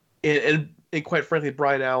 and quite frankly,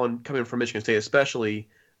 Brian Allen, coming from Michigan State especially,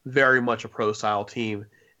 very much a pro-style team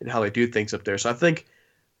and how they do things up there. So I think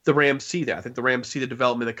the Rams see that. I think the Rams see the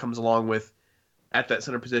development that comes along with at that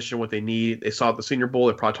center position, what they need. They saw at the Senior Bowl.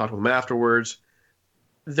 They probably talked with them afterwards.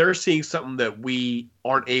 They're seeing something that we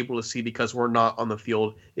aren't able to see because we're not on the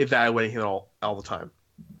field evaluating him all the time.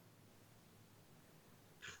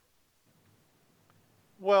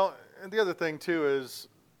 Well, and the other thing, too, is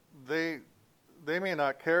they may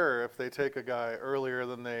not care if they take a guy earlier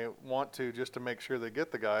than they want to just to make sure they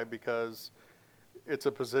get the guy because it's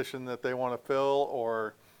a position that they want to fill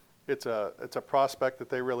or it's a prospect that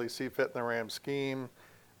they really see fit in the Rams scheme.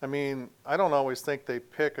 I mean, I don't always think they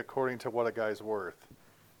pick according to what a guy's worth.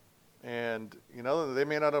 And, you know, they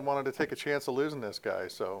may not have wanted to take a chance of losing this guy.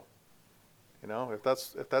 So, you know, if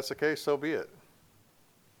that's the case, so be it.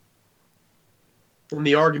 And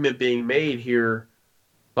the argument being made here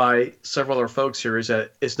by several other folks here is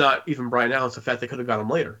that it's not even Brian Allen, it's the fact they could have got him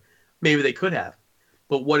later. Maybe they could have.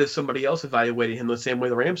 But what if somebody else evaluated him the same way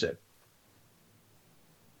the Rams did?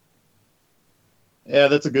 Yeah,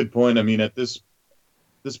 that's a good point. I mean, at this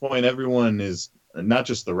point, everyone is, not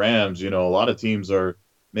just the Rams, you know, a lot of teams are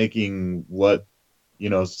making what, you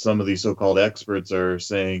know, some of these so-called experts are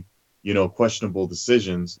saying, you know, questionable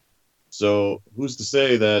decisions. So who's to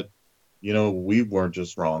say that, you know, we weren't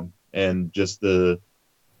just wrong and just the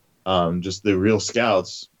real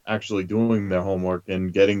scouts actually doing their homework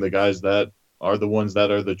and getting the guys that are the ones that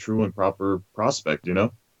are the true and proper prospect, you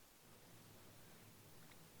know?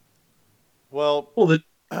 Well,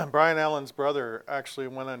 Brian Allen's brother actually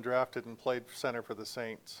went undrafted and played center for the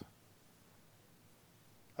Saints.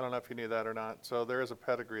 I don't know if you knew that or not. So there is a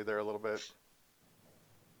pedigree there a little bit.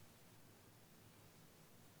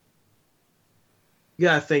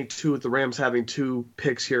 Yeah, I think too with the Rams having 2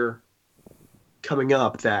 picks here coming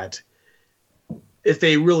up, that if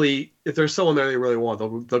there's someone there they really want,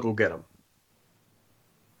 they'll go get them.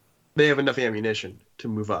 They have enough ammunition to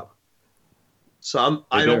move up. So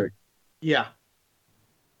yeah.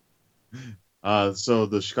 So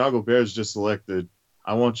the Chicago Bears just selected.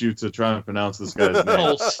 I want you to try and pronounce this guy's name.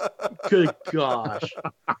 Oh, good gosh.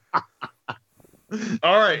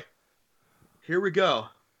 All right. Here we go.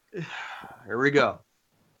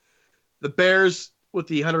 The Bears, with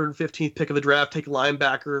the 115th pick of the draft, take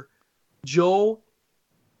linebacker Joe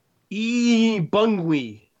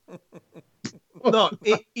Igbunwi. No,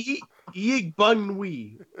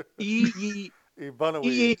 Igbunwi. Igbunwi.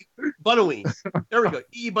 There we go.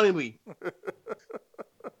 Igbunwi.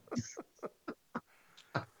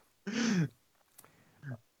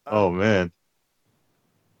 Oh man.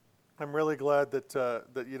 I'm really glad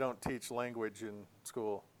that you don't teach language in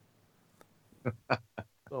school.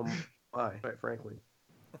 Quite frankly,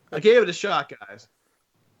 I gave it a shot, guys.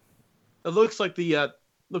 It looks like the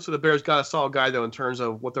Bears got a solid guy though in terms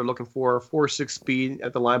of what they're looking for. 4.6 speed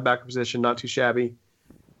at the linebacker position, not too shabby.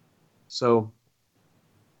 So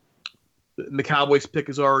the Cowboys pick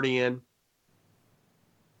is already in.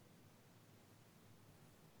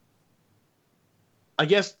 I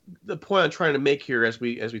guess the point I'm trying to make here as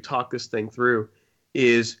we talk this thing through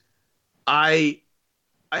is I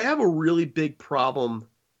have a really big problem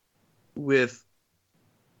with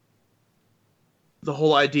the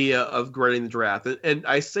whole idea of grading the draft. And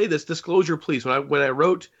I say this, disclosure please, when I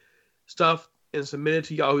wrote stuff and submitted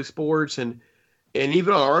to Yahoo Sports and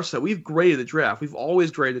even on our site, we've graded the draft. We've always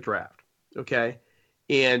graded the draft. Okay.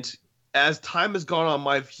 And as time has gone on,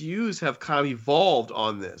 my views have kind of evolved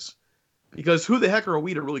on this. Because who the heck are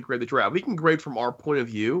we to really grade the draft? We can grade from our point of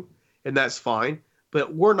view, and that's fine.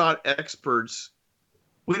 But we're not experts.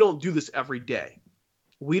 We don't do this every day.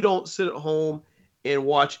 We don't sit at home and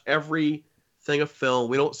watch every thing of film.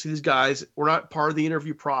 We don't see these guys. We're not part of the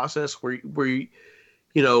interview process where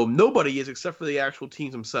nobody is except for the actual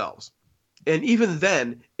teams themselves. And even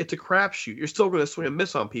then, it's a crapshoot. You're still going to swing and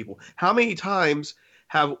miss on people. How many times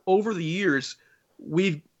have, over the years,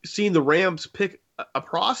 we've seen the Rams pick a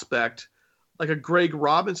prospect like a Greg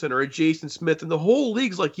Robinson or a Jason Smith, and the whole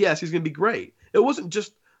league's like, yes, he's going to be great. It wasn't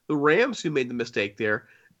just the Rams who made the mistake there.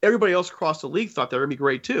 Everybody else across the league thought they were going to be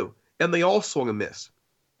great too, and they all swung a miss.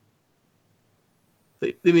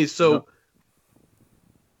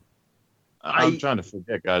 I'm trying to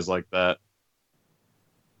forget guys like that.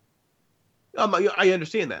 I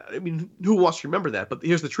understand that. I mean, who wants to remember that? But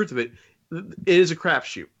here's the truth of it: it is a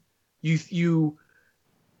crapshoot.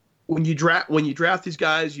 When you draft these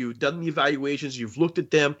guys, you've done the evaluations, you've looked at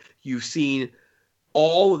them, you've seen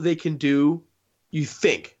all they can do. You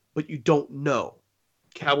think, but you don't know.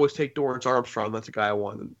 Cowboys take Dorrance Armstrong. That's the guy I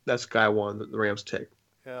want. That's the guy I want that the Rams take.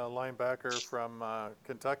 Yeah, linebacker from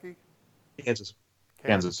Kentucky? Kansas.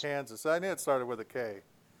 Kansas. I knew it started with a K.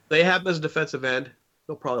 They have him as a defensive end.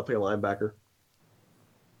 They'll probably play a linebacker.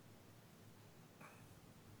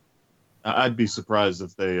 I'd be surprised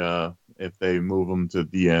if they move him to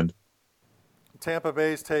the end. Tampa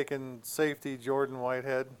Bay's taking safety Jordan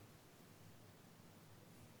Whitehead.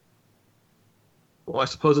 Well, I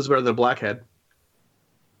suppose it's better than Blackhead.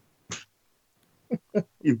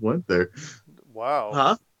 You went there.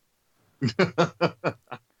 Wow. Huh?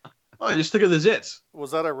 Oh, just think of the zits.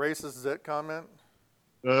 Was that a racist zit comment?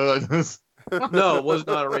 No, it was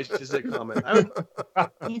not a racist zit comment.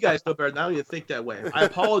 You guys know better than I don't even think that way. I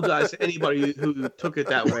apologize to anybody who took it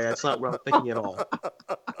that way. That's not what I'm thinking at all.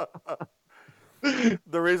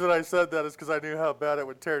 The reason I said that is because I knew how bad it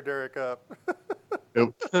would tear Derek up.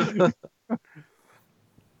 Yep.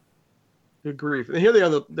 Good grief! And here they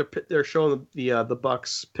are. They're showing the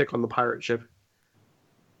Bucks pick on the pirate ship.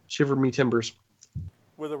 Shiver me timbers.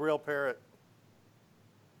 With a real parrot.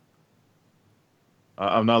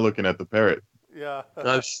 I'm not looking at the parrot. Yeah.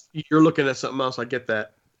 You're looking at something else. I get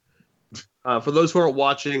that. For those who aren't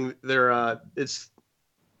watching, it's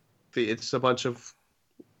a bunch of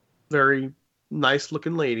very nice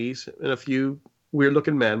looking ladies and a few weird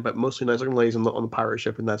looking men, but mostly nice looking ladies on the pirate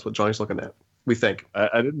ship, and that's what Johnny's looking at. We think.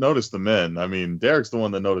 I didn't notice the men. I mean, Derek's the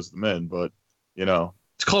one that noticed the men, but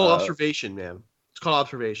it's called observation, man. It's called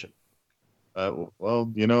observation.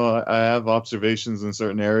 Well, I have observations in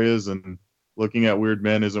certain areas, and looking at weird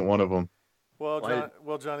men isn't one of them.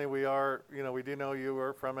 Well, Johnny, we do know you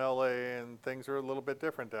are from LA, and things are a little bit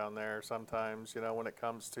different down there sometimes, when it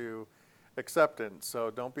comes to acceptance.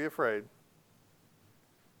 So don't be afraid.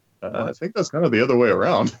 I think that's kind of the other way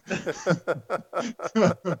around.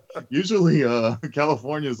 Usually,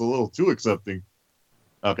 California is a little too accepting.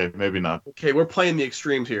 Okay, maybe not. Okay, we're playing the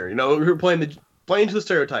extremes here. We're playing to the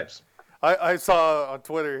stereotypes. I saw on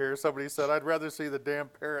Twitter here somebody said, "I'd rather see the damn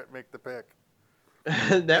parrot make the pick."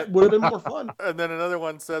 That would have been more fun. And then another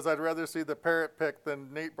one says, "I'd rather see the parrot pick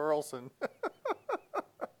than Nate Burleson."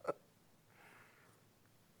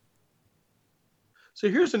 So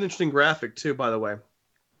here's an interesting graphic too, by the way,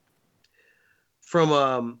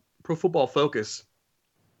 from Pro Football Focus.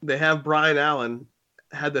 They have Brian Allen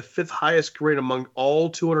had the 5th highest grade among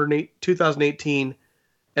all 2018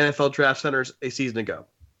 NFL draft centers a season ago.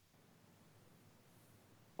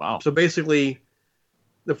 Wow. So basically,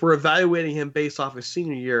 if we're evaluating him based off his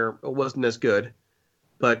senior year, it wasn't as good.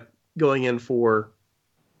 But going in for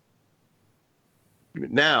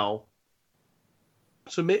now,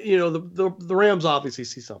 so the Rams obviously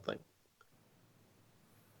see something.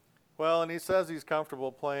 Well, and he says he's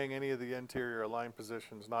comfortable playing any of the interior line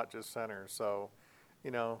positions, not just center. So, he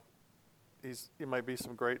might be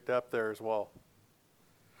some great depth there as well.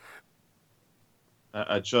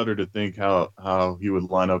 I'd shudder to think how he would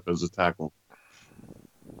line up as a tackle.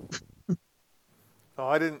 Oh,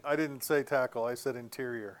 I didn't say tackle. I said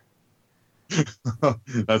interior.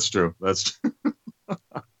 That's true.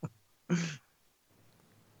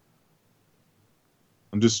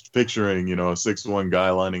 I'm just picturing, a 6'1" guy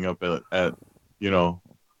lining up at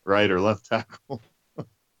right or left tackle.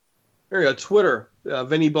 There you go. Twitter,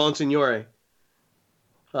 Vinny Bonsignore.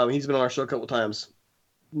 He's been on our show a couple times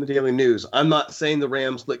in the Daily News. I'm not saying the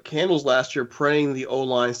Rams lit candles last year praying the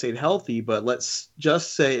O-line stayed healthy, but let's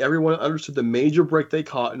just say everyone understood the major break they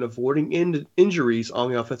caught in avoiding injuries on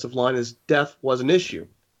the offensive line as depth was an issue.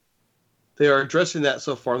 They are addressing that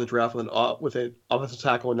so far in the draft with an offensive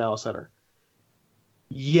tackle and now a center.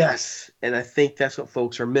 Yes, and I think that's what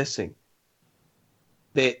folks are missing.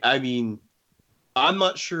 I'm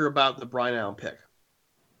not sure about the Brian Allen pick.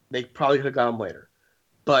 They probably could have got him later.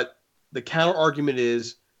 But the counter argument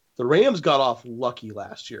is the Rams got off lucky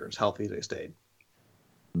last year as healthy as they stayed.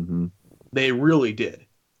 Mm-hmm. They really did.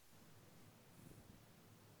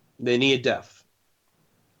 They needed depth.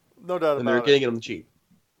 No doubt about it. And they're getting it on the cheap.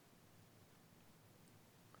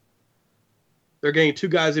 They're getting 2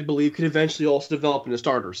 guys they believe could eventually also develop into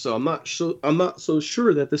starters. So I'm not so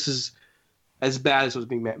sure that this is as bad as it was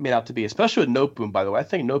being made out to be, especially with Noteboom, by the way. I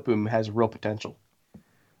think Noteboom has real potential.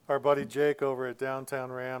 Our buddy Jake over at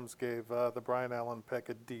Downtown Rams gave the Brian Allen pick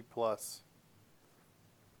a D+.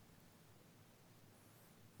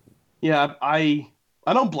 Yeah, I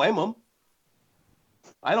don't blame him.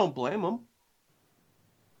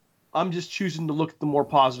 I'm just choosing to look at the more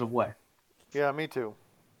positive way. Yeah, me too.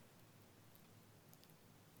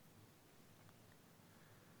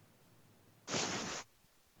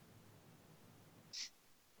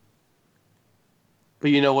 But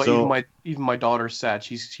you know what? So, even my daughter's sad.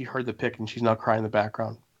 She heard the pick and she's now crying in the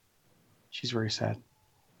background. She's very sad.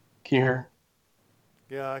 Can you hear her?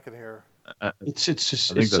 Yeah, I can hear her. It's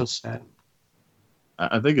so sad.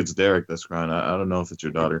 I think it's Derek that's crying. I don't know if it's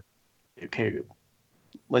your daughter. Okay,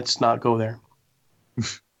 let's not go there.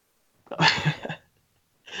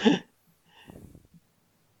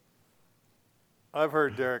 I've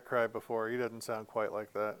heard Derek cry before. He doesn't sound quite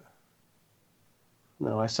like that.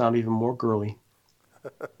 No, I sound even more girly.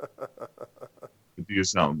 You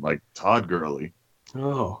sound like Todd Gurley.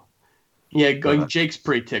 Oh. Yeah, Jake's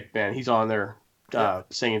pretty ticked, man. He's on there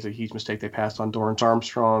saying it's a huge mistake they passed on Dorrance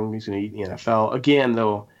Armstrong. He's going to eat in the NFL. Again,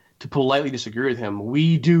 though, to politely disagree with him,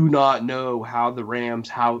 we do not know how the Rams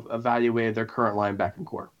have evaluated their current linebacking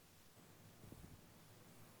core.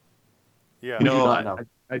 Yeah.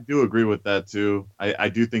 I do agree with that, too. I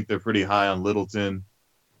do think they're pretty high on Littleton.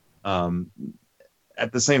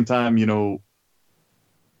 At the same time,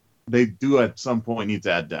 they do at some point need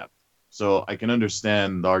to add depth. So I can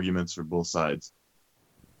understand the arguments for both sides.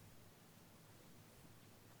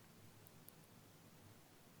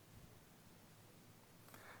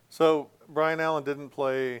 So Brian Allen didn't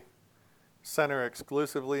play center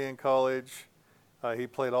exclusively in college. He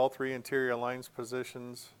played all 3 interior lines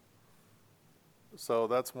positions. So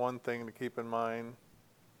that's one thing to keep in mind.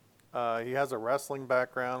 He has a wrestling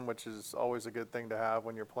background, which is always a good thing to have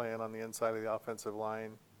when you're playing on the inside of the offensive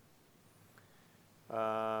line.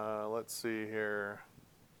 Let's see here.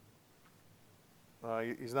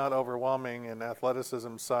 He's not overwhelming in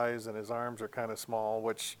athleticism, size, and his arms are kind of small,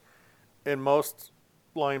 which in most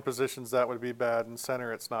line positions that would be bad. In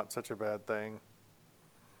center, it's not such a bad thing.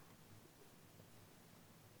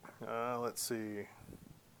 Let's see.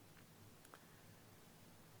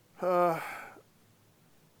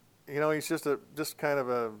 He's just kind of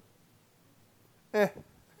a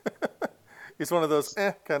he's one of those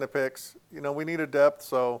kind of picks. We need a depth,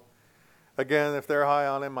 so again, if they're high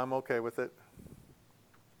on him, I'm okay with it.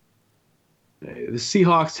 The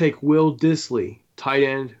Seahawks take Will Dissly, tight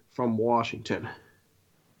end from Washington.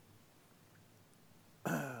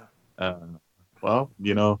 Well,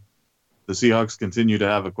 the Seahawks continue to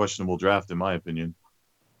have a questionable draft, in my opinion.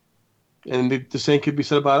 And the same could be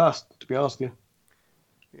said about us, to be honest with you.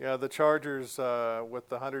 Yeah, the Chargers, with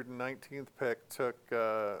the 119th pick, took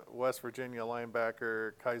West Virginia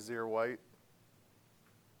linebacker Kaiser White.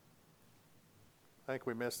 I think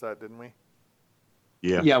we missed that, didn't we?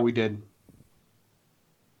 Yeah, we did.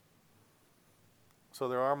 So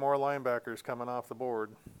there are more linebackers coming off the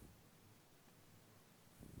board.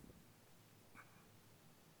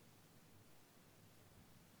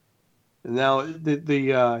 And now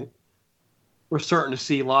we're starting to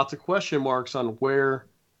see lots of question marks on where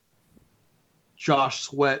Josh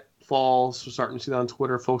Sweat falls. We're starting to see that on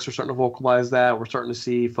Twitter. Folks are starting to vocalize that. We're starting to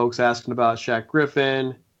see folks asking about Shaq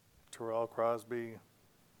Griffin. Terrell Crosby.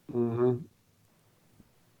 Mm-hmm.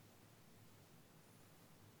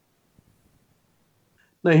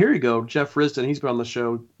 Now, here you go. Jeff Risden, he's been on the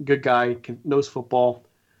show. Good guy, knows football.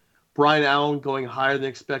 Brian Allen going higher than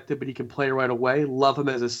expected, but he can play right away. Love him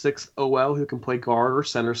as a 6th OL who can play guard or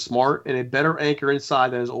center, smart, and a better anchor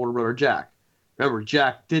inside than his older brother, Jack. Remember,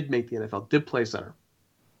 Jack did make the NFL, did play center.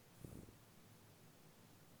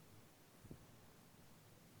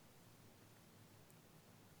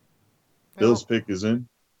 Bill's pick is in.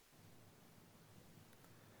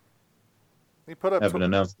 He put up Haven't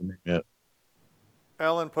announced the name yet.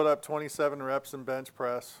 Allen put up 27 reps in bench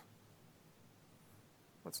press.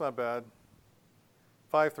 That's not bad.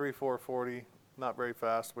 5'3", 440, not very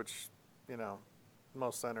fast, which,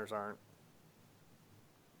 most centers aren't.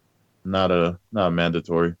 Not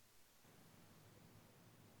mandatory.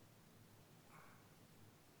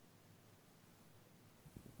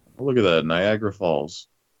 Oh, look at that, Niagara Falls.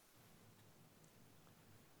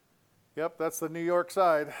 Yep, that's the New York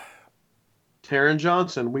side. Taron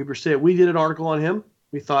Johnson, we did an article on him.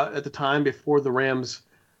 We thought at the time, before the Rams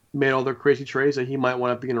made all their crazy trades, that he might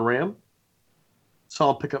wind up being a Ram.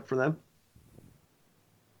 Solid pickup for them.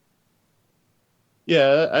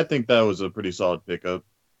 Yeah, I think that was a pretty solid pickup.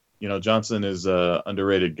 Johnson is an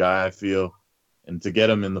underrated guy, I feel. And to get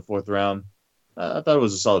him in the 4th round, I thought it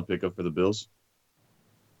was a solid pickup for the Bills.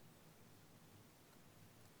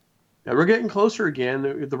 Yeah, we're getting closer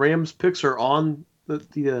again. The Rams picks are on the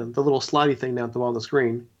little slidey thing down at the bottom of the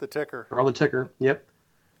screen. The ticker. Or on the ticker, yep.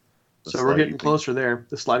 The So we're getting thing. closer there,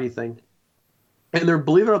 the slidey thing. And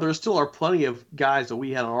believe it or not, there still are plenty of guys that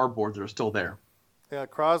we had on our board that are still there. Yeah,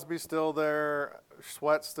 Crosby's still there.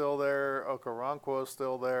 Sweat's still there. Okoronkwo's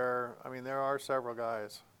still there. I mean, there are several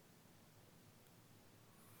guys.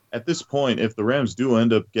 At this point, if the Rams do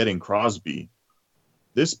end up getting Crosby,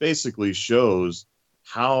 this basically shows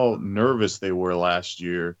how nervous they were last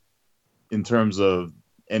year in terms of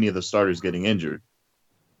any of the starters getting injured.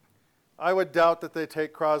 I would doubt that they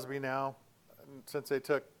take Crosby now, since they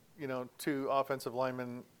took, 2 offensive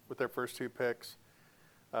linemen with their first 2 picks.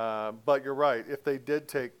 But you're right. If they did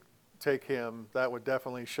take him, that would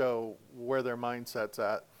definitely show where their mindset's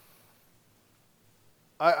at.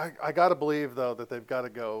 I got to believe, though, that they've got to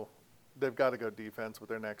go defense with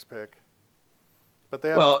their next pick. But they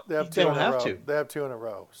have 2 in a row. They have 2 in a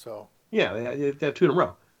row. So yeah, they have 2 in a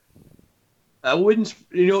row. I wouldn't,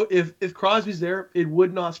 if Crosby's there, it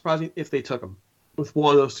would not surprise me if they took him with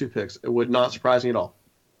one of those 2 picks. It would not surprise me at all.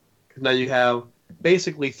 Because now you have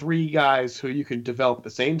basically 3 guys who you can develop at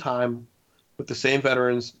the same time with the same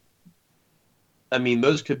veterans. I mean,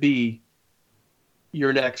 those could be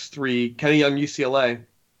your next 3. Kenny Young, UCLA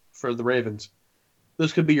for the Ravens.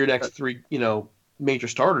 Those could be your next 3, major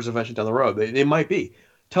starters eventually down the road. They might be.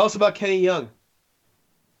 Tell us about Kenny Young.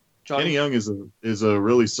 Johnny? Kenny Young is a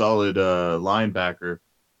really solid linebacker.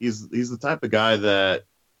 He's the type of guy that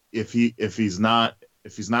if he's not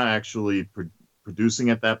actually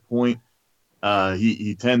producing at that point,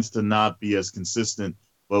 he tends to not be as consistent.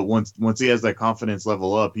 But once he has that confidence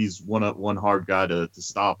level up, he's one hard guy to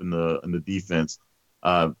stop in the defense.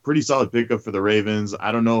 Pretty solid pickup for the Ravens.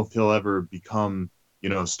 I don't know if he'll ever become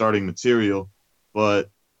starting material,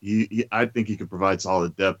 but I think he could provide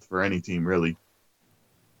solid depth for any team, really.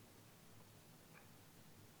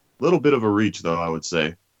 Little bit of a reach, though, I would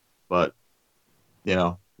say. But,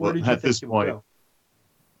 Where did you at think this he would point, go?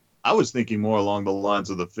 I was thinking more along the lines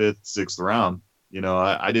of the 5th, 6th round.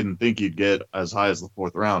 I didn't think he'd get as high as the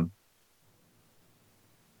 4th round.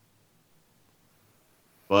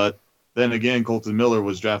 But then again, Colton Miller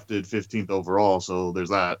was drafted 15th overall, so there's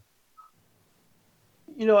that.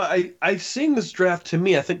 I've seen this draft. To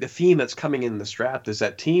me, I think the theme that's coming in this draft is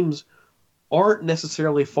that teams aren't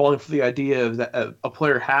necessarily falling for the idea of that a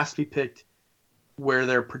player has to be picked where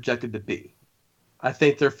they're projected to be. I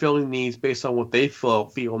think they're filling needs based on what they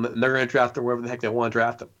feel, and they're going to draft them wherever the heck they want to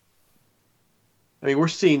draft them. I mean, we're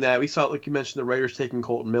seeing that. We saw, like you mentioned, the Raiders taking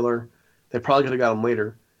Colton Miller. They probably could have got him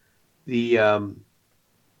later. The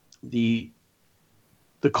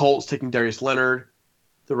Colts taking Darius Leonard.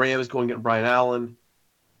 The Rams going to get Brian Allen.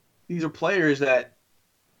 These are players that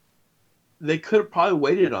they could have probably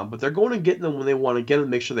waited on, but they're going to get them when they want to get them,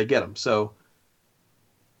 make sure they get them. So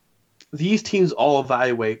these teams all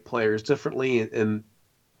evaluate players differently, and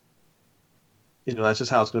that's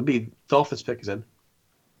just how it's going to be. Dolphins pick is in.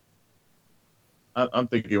 I'm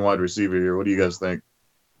thinking wide receiver here. What do you guys think?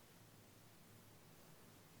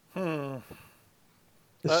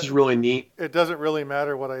 This is really neat. It doesn't really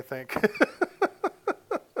matter what I think.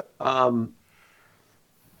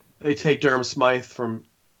 They take Durham Smythe from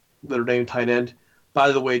Notre Dame, tight end.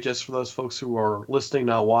 By the way, just for those folks who are listening,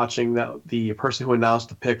 not watching, that the person who announced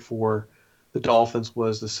the pick for the Dolphins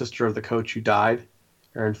was the sister of the coach who died,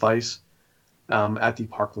 Erin Theis, at the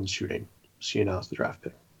Parkland shooting. She announced the draft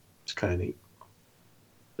pick. It's kind of neat.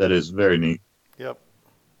 That is very neat. Yep.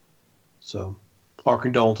 So, our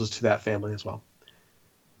condolences to that family as well.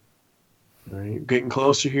 All right, getting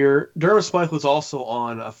closer here. Durham Smythe was also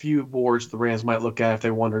on a few boards the Rams might look at if they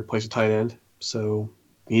wanted to replace a tight end. So,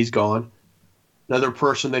 he's gone. Another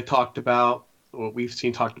person they talked about, what we've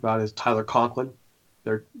seen talked about, is Tyler Conklin.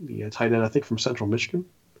 They're the tight end, I think, from Central Michigan.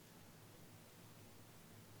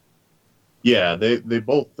 Yeah, they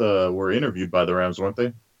both were interviewed by the Rams, weren't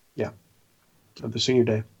they? Yeah, at the senior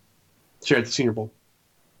day. Sure, at the Senior Bowl.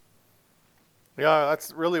 Yeah,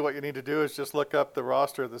 that's really what you need to do is just look up the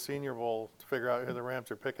roster of the Senior Bowl to figure out who the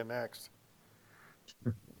Rams are picking next.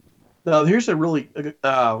 Now, here's a really,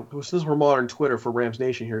 since we're modern Twitter for Rams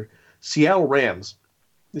Nation here, Seattle Rams.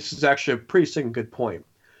 This is actually a pretty second good point.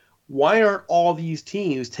 Why aren't all these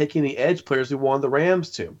teams taking the edge players we wanted the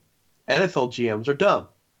Rams to? NFL GMs are dumb.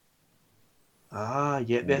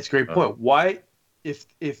 Yeah, that's a great point. Why, if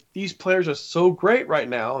these players are so great right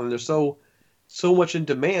now and they're so much in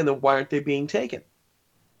demand, then why aren't they being taken?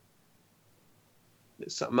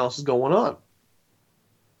 Something else is going on.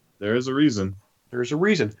 There is a reason. There's a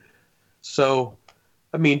reason. So,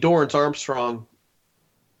 I mean, Dorrance Armstrong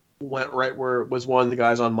went right where was one of the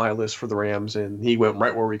guys on my list for the Rams, and he went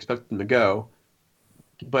right where we expected him to go.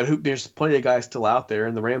 But there's plenty of guys still out there,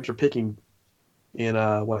 and the Rams are picking in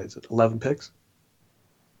 11 picks?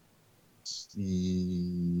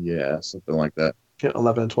 Yeah, something like that. Yeah,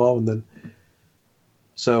 11 and 12, and then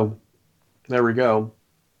so there we go.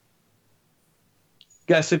 You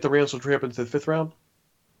guys think the Rams will trip into the 5th round?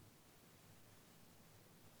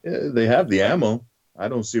 Yeah, they have the ammo. I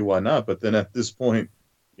don't see why not. But then at this point,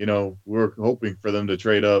 we're hoping for them to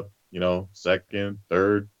trade up, 2nd,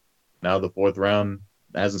 3rd. Now the 4th round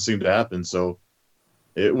hasn't seemed to happen. So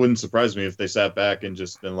it wouldn't surprise me if they sat back and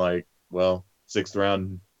just been like, well, 6th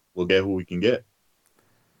round, we'll get who we can get.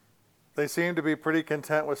 They seem to be pretty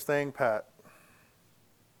content with staying pat.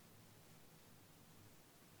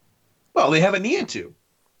 Well, they haven't needed to.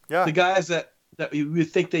 Yeah. The guys that you would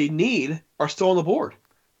think they need are still on the board.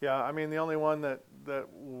 Yeah, I mean, the only one that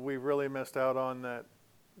we really missed out on that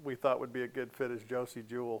we thought would be a good fit is Josie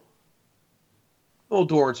Jewell. Well,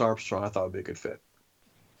 Dorrance Armstrong I thought would be a good fit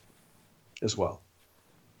as well.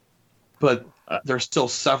 But there's still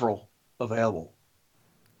several available.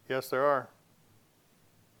 Yes, there are.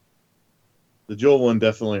 The Joel one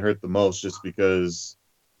definitely hurt the most just because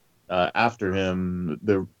after him,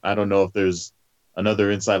 I don't know if there's another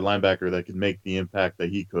inside linebacker that could make the impact that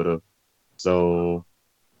he could have. So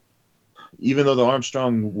even though the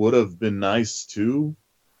Armstrong would have been nice too,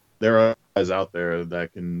 there are guys out there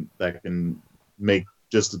that can make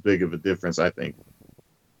just as big of a difference, I think.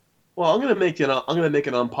 Well, I'm gonna make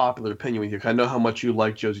an unpopular opinion with you. 'Cause I know how much you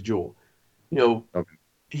like Josie Jewell. Okay.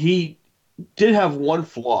 He did have one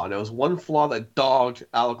flaw, and it was one flaw that dogged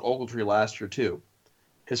Alec Ogletree last year too.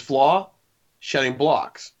 His flaw, shedding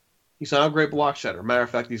blocks. He's not a great block shedder. Matter of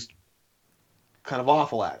fact, he's kind of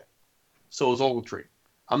awful at it. So is Ogletree.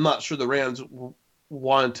 I'm not sure the Rams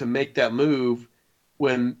wanted to make that move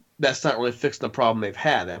when that's not really fixing the problem they've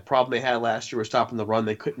had. That problem they had last year was stopping the run.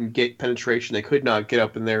 They couldn't get penetration. They could not get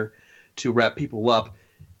up in there to wrap people up.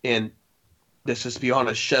 And let's just be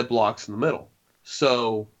honest, shed blocks in the middle.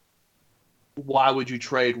 So why would you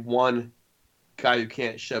trade one guy who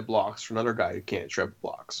can't shed blocks for another guy who can't shed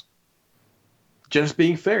blocks? Just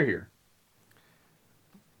being fair here.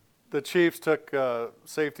 The Chiefs took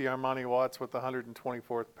safety Armani Watts with the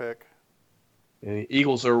 124th pick. And the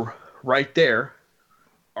Eagles are right there.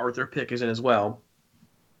 Arthur Pick is in as well.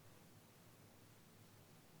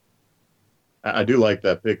 I do like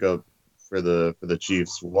that pickup for the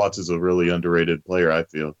Chiefs. Watts is a really underrated player, I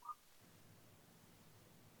feel.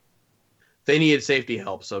 They needed safety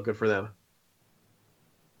help, so good for them.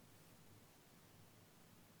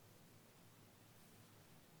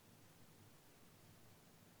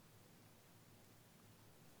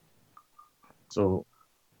 So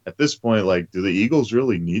at this point, like, do the Eagles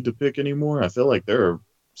really need to pick anymore? I feel like they're a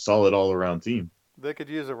solid all-around team. They could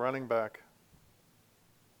use a running back.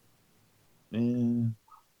 Eh.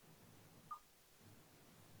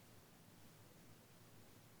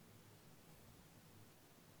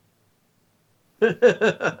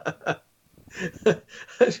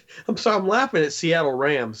 I'm sorry, I'm laughing at Seattle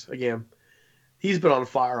Rams again. He's been on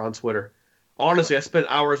fire on Twitter. Honestly, I spent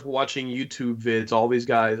hours watching YouTube vids. All these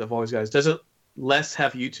guys. Doesn't Les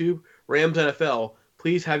have YouTube? Rams NFL.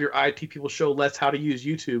 Please have your IT people show Les how to use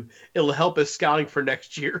YouTube. It'll help us scouting for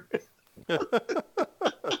next year.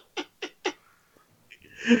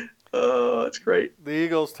 Oh, that's great. The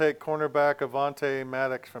Eagles take cornerback Avonte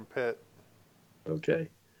Maddox from Pitt. Okay.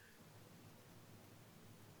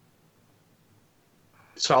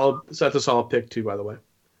 Solid. That's a solid pick too, by the way.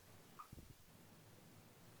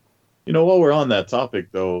 You know, while we're on that topic,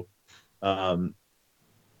 though, how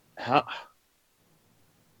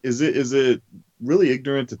is it really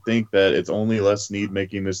ignorant to think that it's only Les Snead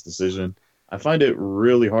making this decision? I find it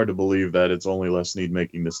really hard to believe that it's only Les Snead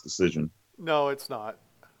making this decision. No, it's not.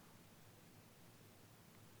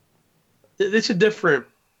 It's a different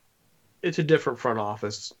front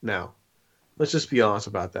office now. Let's just be honest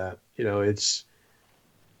about that. You know, it's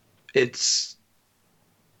kind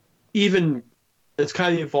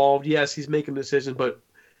of evolved. Yes, he's making decisions, but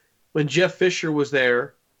when Jeff Fisher was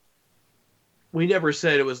there, we never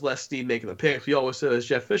said it was Les Snead making the picks. We always said it was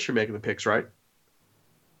Jeff Fisher making the picks, right?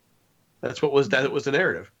 That was the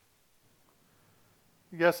narrative.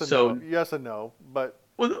 Yes and no, but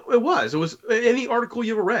well, it was any article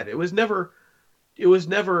you ever read. It was never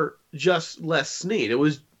just Les Snead. It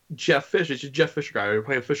was Jeff Fisher. It's a Jeff Fisher guy. We were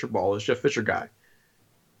playing Fisher ball. It's Jeff Fisher guy.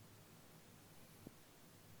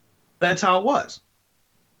 That's how it was.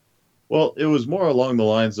 Well, it was more along the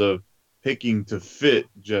lines of picking to fit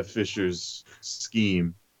Jeff Fisher's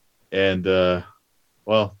scheme, and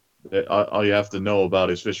all you have to know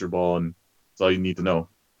about is Fisher ball, and that's all you need to know.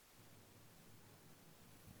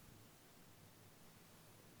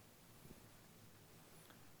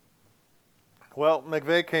 Well,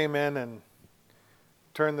 McVay came in and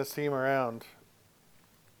turned this team around.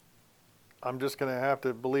 I'm just going to have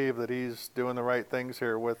to believe that he's doing the right things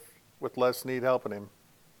here with Les Snead helping him.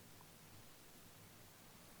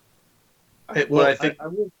 I will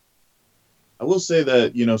say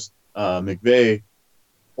that, you know, McVay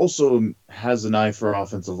also has an eye for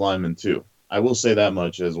offensive linemen too. I will say that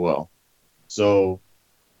much as well. So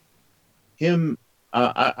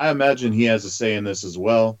I imagine he has a say in this as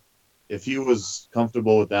well. If he was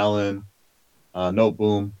comfortable with Allen,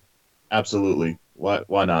 Noteboom, absolutely.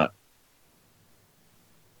 Why not?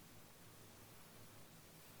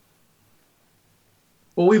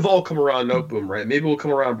 Well, we've all come around Noteboom, right? Maybe we'll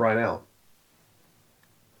come around Brian Allen.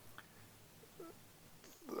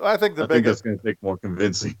 I think that's going to take more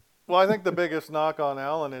convincing. Well, I think the biggest knock on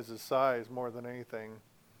Allen is his size more than anything.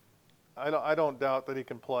 I don't doubt that he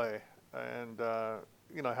can play, and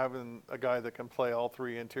you know, having a guy that can play all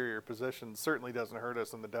three interior positions certainly doesn't hurt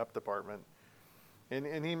us in the depth department.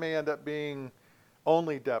 And he may end up being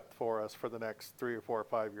only depth for us for the next 3 or 4 or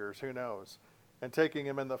 5 years. Who knows? And taking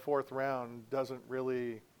him in the 4th round doesn't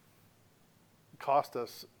really cost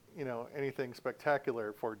us, you know, anything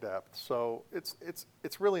spectacular for depth. So it's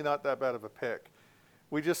really not that bad of a pick.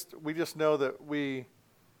 We just know that we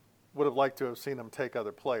would have liked to have seen him take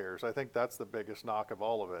other players. I think that's the biggest knock of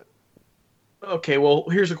all of it. Okay, well,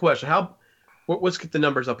 here's a question. Let's get the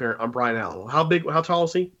numbers up here on Brian Allen. How tall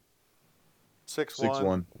is he?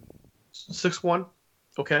 6'1". 6'1"?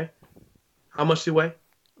 Okay. How much does he weigh?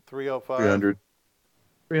 305. 300.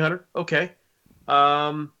 300? Okay.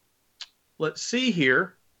 Let's see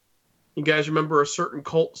here. You guys remember a certain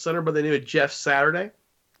Colt center by the name of Jeff Saturday?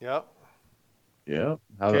 Yep. Yeah.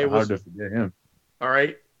 Hard to forget him. All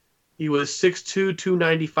right. He was 6'2",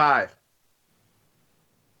 295.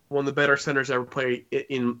 One of the better centers ever played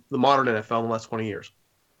in the modern NFL in the last 20 years.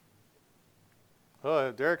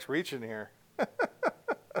 Oh, Derek's reaching here.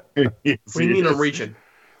 What do you mean I'm reaching?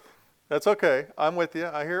 That's okay. I'm with you.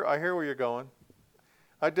 I hear where you're going.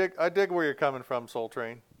 I dig where you're coming from, Soul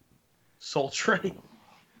Train. Soul Train.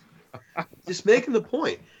 Just making the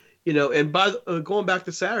point. And going back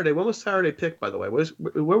to Saturday, when was Saturday picked, by the way?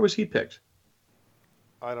 Where was he picked?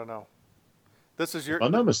 I don't know. This is your. If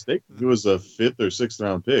I'm not mistaken, he was a 5th or 6th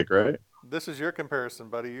round pick, right? This is your comparison,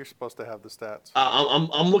 buddy. You're supposed to have the stats.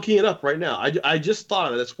 I'm looking it up right now. I just thought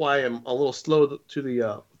of it. That's why I'm a little slow to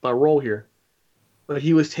the my roll here. But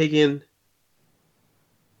he was taken.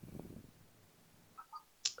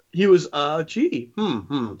 He was undrafted.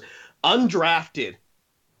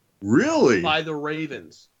 Really? By the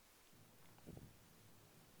Ravens.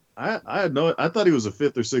 I thought he was a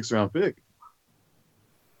 5th or 6th round pick.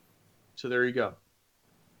 So there you go.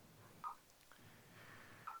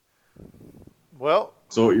 Well,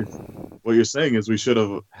 so what you're saying is we should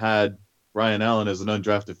have had Brian Allen as an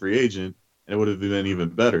undrafted free agent, and it would have been even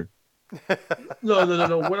better.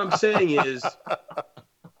 No. What I'm saying is,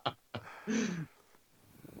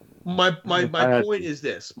 my point is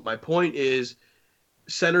this. My point is,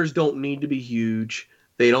 centers don't need to be huge.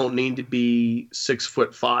 They don't need to be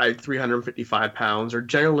 6'5", 355 pounds. They're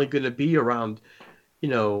generally going to be around,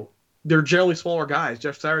 they're generally smaller guys.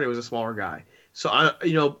 Jeff Saturday was a smaller guy.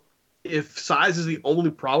 So if size is the only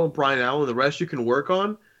problem with Brian Allen and the rest you can work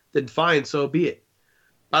on, then fine, so be it.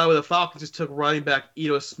 By the way, the Falcons just took running back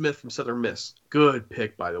Ito Smith from Southern Miss. Good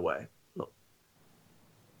pick, by the way.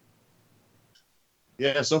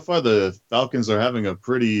 Yeah, so far the Falcons are having a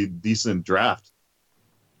pretty decent draft,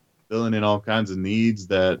 filling in all kinds of needs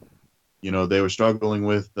that, they were struggling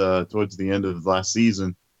with towards the end of last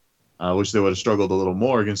season. I wish they would have struggled a little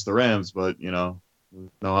more against the Rams, but, know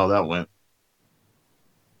how that went.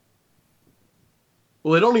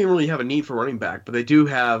 Well, they don't even really have a need for running back, but they do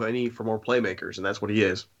have a need for more playmakers, and that's what he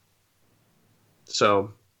is.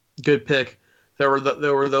 So, good pick. There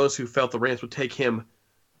were those who felt the Rams would take him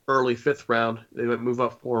early 5th round. They might move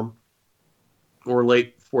up for him, or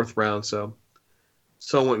late 4th round. So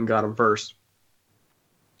went and got him first.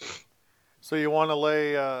 So you want to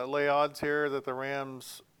lay odds here that the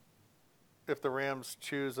Rams, if the Rams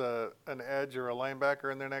choose an edge or a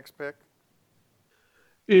linebacker in their next pick?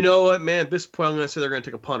 You know what, man? At this point, I'm going to say they're going to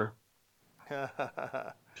take a punter.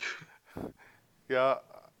 Yeah.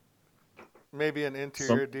 Maybe an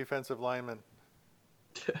interior defensive lineman.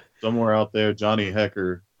 Somewhere out there, Johnny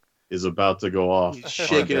Hecker is about to go off. He's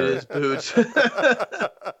shaking his boots.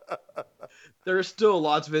 There are still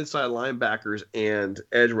lots of inside linebackers and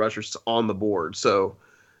edge rushers on the board. So,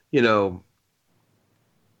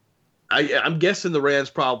 I'm guessing the Rams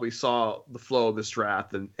probably saw the flow of this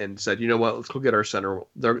draft and said, you know what, let's go get our center.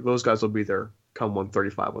 Those guys will be there come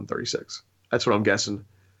 135, 136. That's what I'm guessing.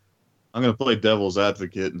 I'm going to play devil's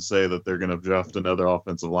advocate and say that they're going to draft another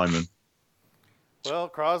offensive lineman. Well,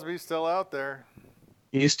 Crosby's still out there.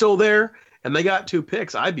 He's still there, and they got 2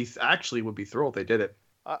 picks. would be thrilled if they did it.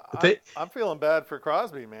 I'm feeling bad for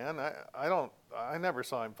Crosby, man. I never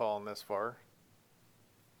saw him falling this far.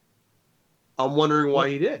 I'm wondering why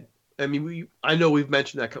he did. I mean, I know we've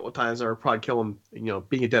mentioned that a couple of times. I would probably kill him,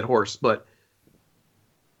 being a dead horse. But,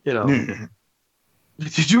 did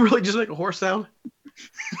you really just make a horse sound?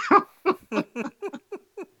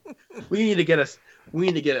 We need to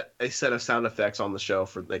get a set of sound effects on the show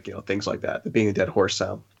for things like that. The being a dead horse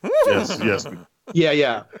sound. Yes.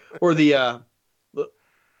 Yeah. Or the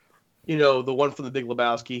one from The Big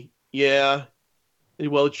Lebowski. Yeah.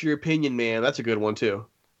 Well, it's your opinion, man. That's a good one too.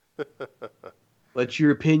 That's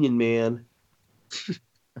your opinion, man.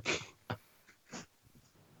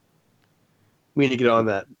 We need to get on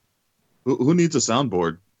that. Who needs a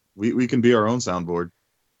soundboard? We can be our own soundboard.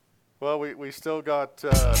 Well, we still got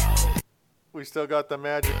the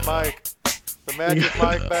Magic Mike. The Magic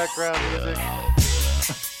Mike background music.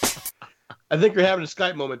 I think you're having a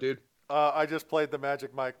Skype moment, dude. I just played the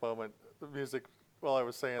Magic Mike moment, the music, while I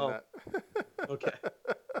was saying that. Okay.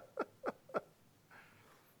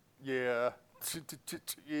 Yeah.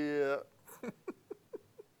 Yeah.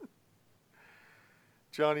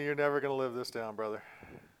 Johnny, you're never going to live this down, brother.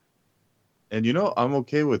 And I'm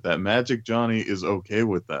okay with that. Magic Johnny is okay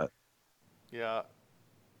with that. Yeah.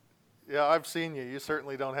 Yeah, I've seen you. You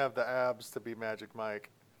certainly don't have the abs to be Magic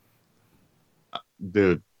Mike.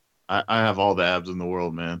 Dude, I have all the abs in the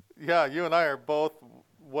world, man. Yeah, you and I are both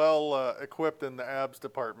well equipped in the abs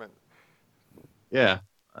department. Yeah.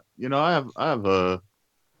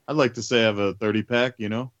 I'd like to say I have a 30-pack,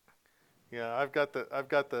 Yeah, I've got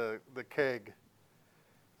the keg.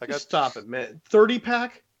 Stop it, man.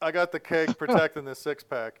 30-pack? I got the keg protecting the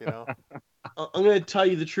 6-pack, you know. I'm going to tell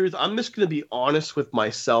you the truth. I'm just going to be honest with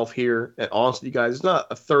myself here, and honest with you guys. It's not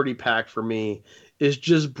a 30-pack for me. It's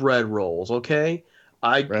just bread rolls, okay?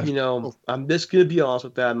 I'm just going to be honest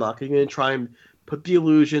with that. I'm not going to try and put the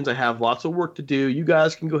illusions. I have lots of work to do. You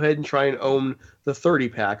guys can go ahead and try and own the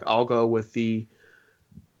 30-pack. I'll go with the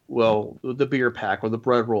beer pack or the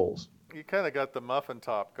bread rolls. You kind of got the muffin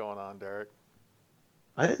top going on, Derek.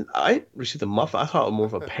 I received the muffin. I thought it was more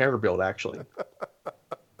of a pear build, actually.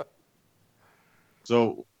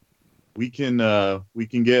 So we can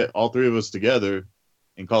get all three of us together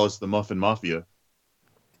and call us the Muffin Mafia.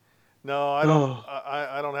 No, I don't.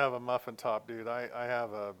 I don't have a muffin top, dude. I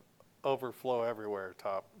have a overflow everywhere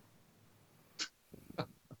top.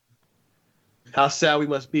 How sad we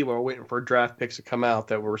must be while we're waiting for draft picks to come out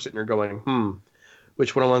that we're sitting here going,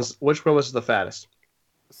 which one was the fattest?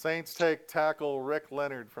 Saints take tackle Rick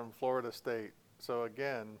Leonard from Florida State. So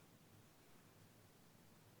again,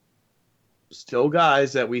 still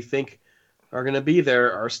guys that we think are going to be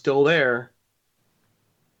there are still there.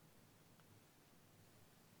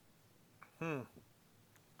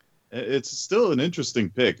 It's still an interesting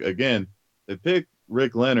pick. Again, they pick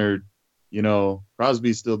Rick Leonard. You know,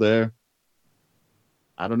 Crosby's still there.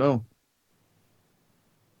 I don't know.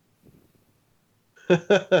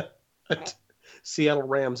 Seattle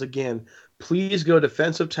Rams again. Please go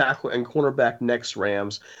defensive tackle and cornerback next,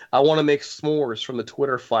 Rams. I want to make s'mores from the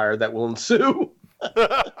Twitter fire that will ensue.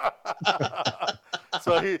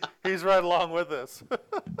 So he's right along with us.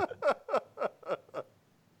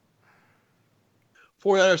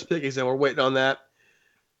 49ers pickies, and we're waiting on that.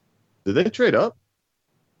 Did they trade up?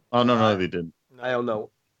 Oh, no, they didn't. No. I don't know.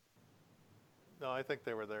 No, I think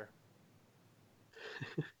they were there.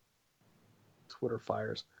 Twitter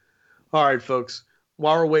fires. All right, folks.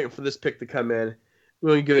 While we're waiting for this pick to come in, we're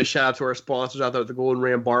going to give a shout out to our sponsors out there at the Golden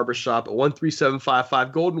Ram Barbershop at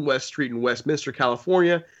 13755 Golden West Street in Westminster,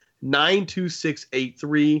 California,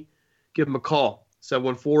 92683. Give them a call,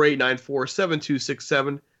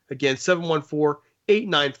 714-894-7267. Again,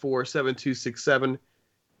 714-894-7267.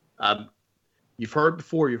 You've heard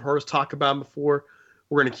before. You've heard us talk about them before.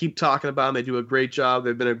 We're going to keep talking about them. They do a great job.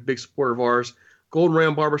 They've been a big supporter of ours. Golden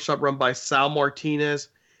Ram Barbershop run by Sal Martinez.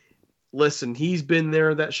 Listen, he's been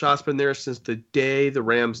there. That shop's been there since the day the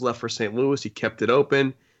Rams left for St. Louis. He kept it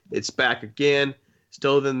open. It's back again.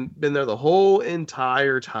 Still been there the whole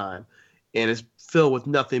entire time. And it's filled with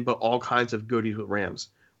nothing but all kinds of goodies with Rams.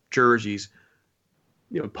 Jerseys,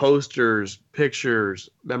 posters, pictures,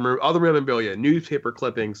 other memorabilia, newspaper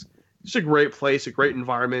clippings. It's a great place, a great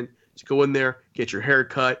environment. Just go in there, get your hair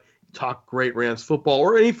cut, talk great Rams football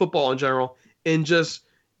or any football in general, and just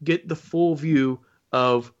get the full view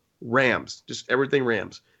of Rams, just everything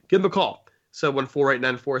Rams. Give them a call,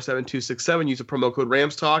 714-894-7267. Use the promo code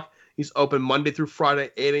RamsTalk. He's open Monday through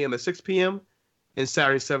Friday, 8 a.m. to 6 p.m., and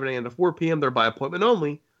Saturday, 7 a.m. to 4 p.m. They're by appointment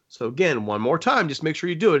only. So again, one more time, just make sure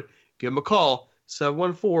you do it. Give them a call,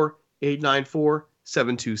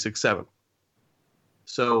 714-894-7267.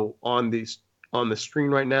 So on the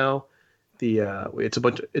screen right now, it's a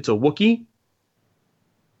Wookiee.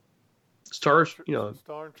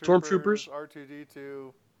 Stormtroopers.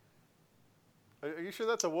 R2-D2. Are you sure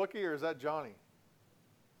that's a Wookiee or is that Johnny?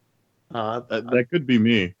 That could be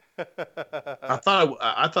me. I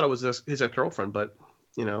thought it was his ex-girlfriend, but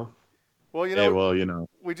Well,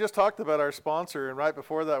 we just talked about our sponsor, and right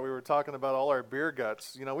before that, we were talking about all our beer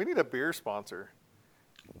guts. We need a beer sponsor.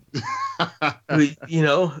 Johnny, get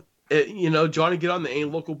on the any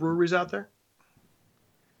local breweries out there.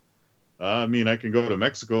 I mean, I can go to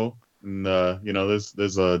Mexico, and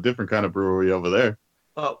there's a different kind of brewery over there.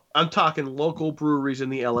 Oh, I'm talking local breweries in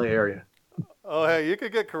the LA area. Oh, hey, you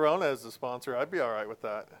could get Corona as a sponsor. I'd be all right with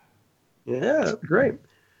that. Yeah, that'd be great.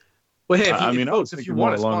 Well, hey, I was thinking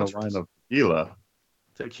more along the line of tequila.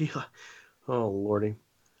 Tequila. Oh, Lordy.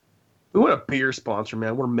 We want a beer sponsor,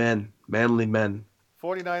 man. We're men. Manly men.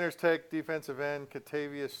 49ers take defensive end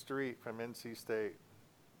Katavius Street from NC State.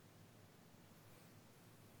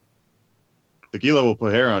 Tequila will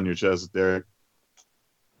put hair on your chest, Derek.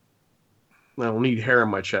 I don't need hair on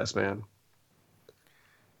my chest, man.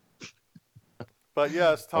 But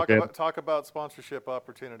yes, talk about sponsorship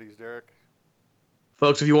opportunities, Derek.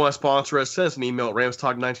 Folks, if you want to sponsor us, send us an email at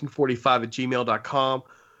ramstalk1945@gmail.com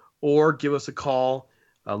or give us a call.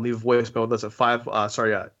 Leave a voicemail with us at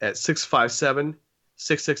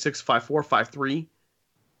 657-666-5453.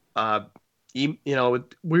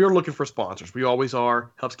 We are looking for sponsors. We always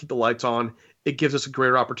are. Helps keep the lights on. It gives us a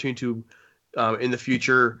greater opportunity to, in the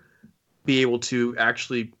future, be able to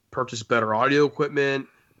actually purchase better audio equipment,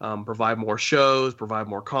 provide more shows, provide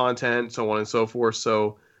more content, so on and so forth.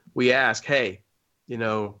 So we ask, hey, you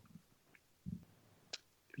know,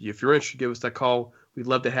 if you're interested, give us that call. We'd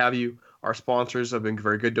love to have you. Our sponsors have been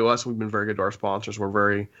very good to us. We've been very good to our sponsors. We're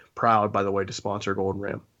very proud, by the way, to sponsor Golden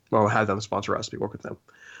Ram. Well, have them sponsor us. We work with them.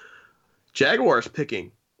 Jaguars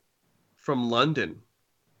picking from London.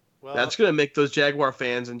 Well, That's going to make those Jaguar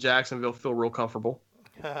fans in Jacksonville feel real comfortable.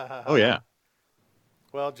 Oh yeah.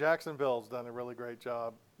 Well, Jacksonville's done a really great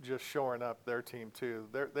job just shoring up their team too.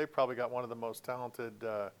 They probably got one of the most talented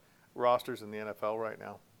rosters in the NFL right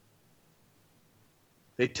now.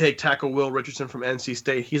 They take tackle Will Richardson from NC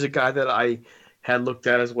State. He's a guy that I had looked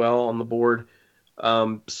at as well on the board.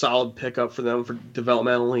 Solid pickup for them for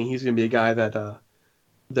developmentally. He's going to be a guy that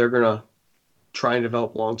they're going to try and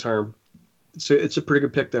develop long term. So it's a pretty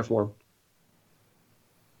good pick there for him.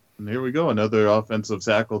 And here we go, another offensive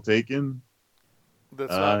tackle taken.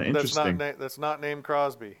 Interesting. That's not named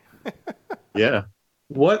Crosby. Yeah.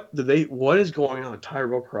 What is going on with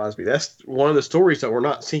Tyrell Crosby? That's one of the stories that we're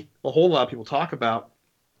not seeing a whole lot of people talk about.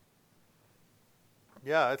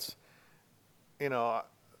 Yeah, it's,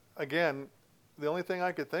 again, the only thing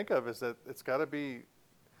I could think of is that it's got to be,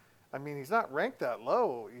 I mean, he's not ranked that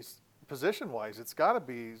low. He's position-wise. It's got to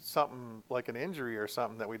be something like an injury or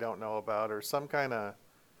something that we don't know about, or some kind of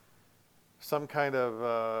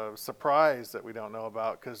surprise that we don't know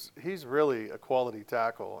about, because he's really a quality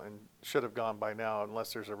tackle and should have gone by now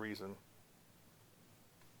unless there's a reason.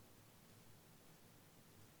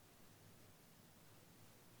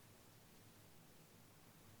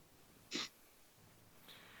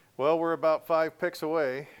 Well, we're about 5 picks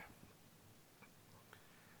away.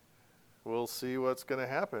 We'll see what's going to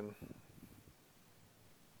happen.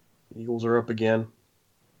 Eagles are up again.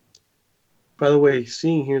 By the way,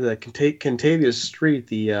 seeing here that Kentavious Street,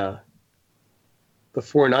 the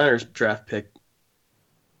 49ers draft pick,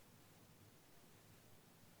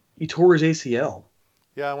 he tore his ACL.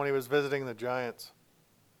 Yeah, when he was visiting the Giants.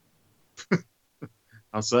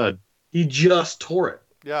 How sad. He just tore it.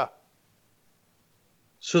 Yeah.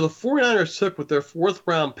 So the 49ers took with their 4th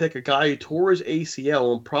round pick a guy who tore his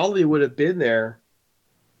ACL and probably would have been there.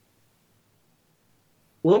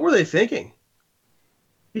 What were they thinking?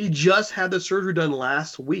 He just had the surgery done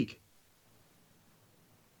last week.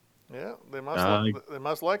 Yeah, they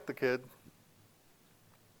must like the kid.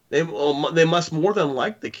 They must more than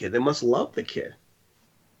like the kid. They must love the kid.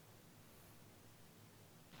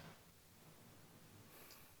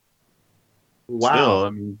 Wow. Still, I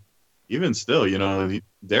mean, even still,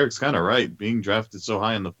 Derek's kind of right. Being drafted so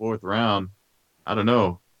high in the 4th round, I don't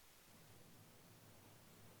know.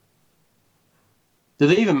 Did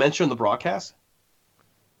they even mention the broadcast?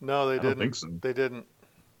 No, they didn't. I don't think so. They didn't.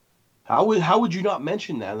 How would you not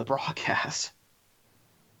mention that in the broadcast?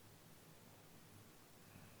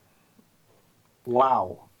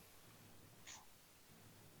 Wow.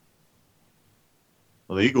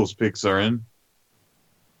 Well, the Eagles picks are in.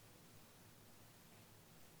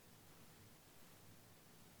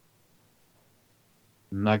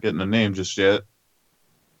 I'm not getting a name just yet.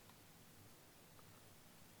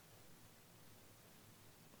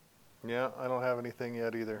 Yeah, I don't have anything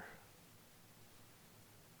yet either.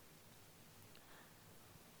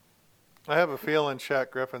 I have a feeling Shaq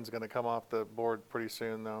Griffin's going to come off the board pretty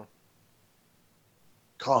soon, though.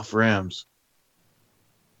 Cough Rams.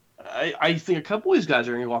 I think a couple of these guys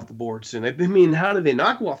are going to go off the board soon. I mean, how did they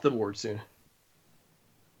not go off the board soon? Of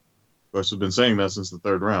course, we've been saying that since the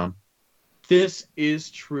 3rd round. This is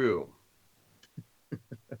true.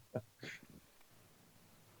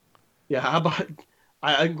 Yeah, how about...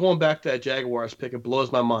 I'm going back to that Jaguars pick. It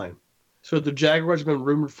blows my mind. So the Jaguars have been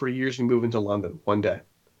rumored for years to move into London one day.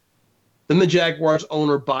 Then the Jaguars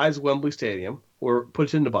owner buys Wembley Stadium, or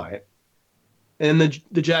puts in to buy it. And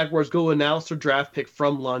the Jaguars go announce their draft pick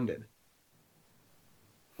from London.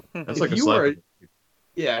 That's like a slap.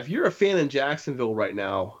 If you're a fan in Jacksonville right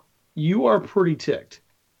now, you are pretty ticked.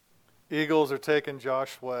 Eagles are taking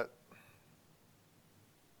Josh Sweat.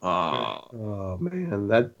 Oh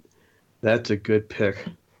man, that's a good pick.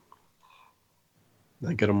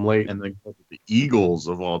 I get them late. And then the Eagles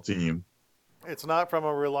of all team. It's not from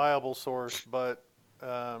a reliable source, but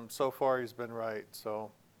so far he's been right.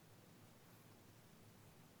 So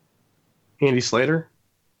Andy Slater?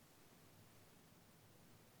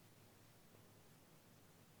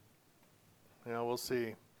 Yeah, we'll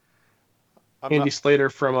see. Andy Slater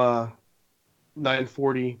from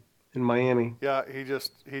 940 in Miami. Yeah, he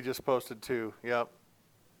just posted 2. Yep.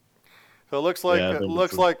 So it looks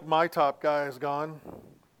like my top guy is gone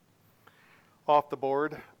off the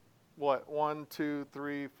board. What, 1, 2,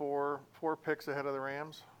 3, 4 picks ahead of the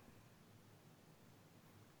Rams?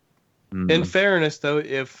 In fairness, though,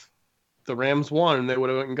 if the Rams won, and they would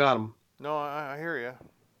have went and got him. No, I hear you.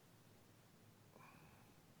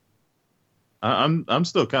 I'm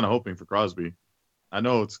still kind of hoping for Crosby. I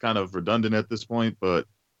know it's kind of redundant at this point, but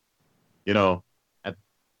you know, at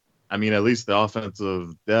least the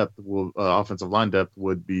offensive line depth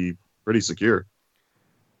would be pretty secure.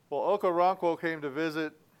 Well, Okoronkwo came to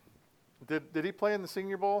visit. Did he play in the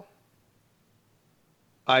Senior Bowl?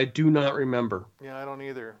 I do not remember. Yeah, I don't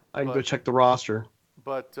either. I can go check the roster.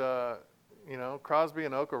 But Crosby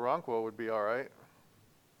and Okoronkwo would be all right.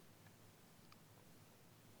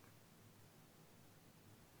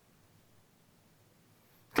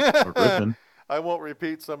 Griffin. I won't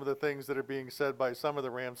repeat some of the things that are being said by some of the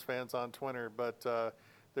Rams fans on Twitter, but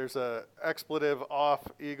there's a expletive off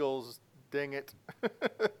Eagles, ding it.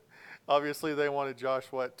 Obviously, they wanted Josh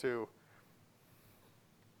Sweat too.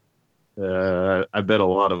 I bet a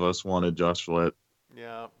lot of us wanted Josh Sweat.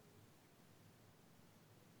 Yeah.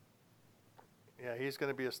 Yeah, he's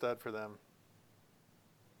going to be a stud for them.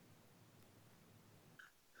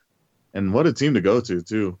 And what a team to go to,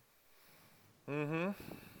 too. Mm-hmm.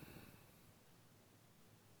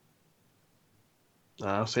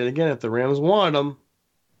 I'll say it again. If the Rams wanted him,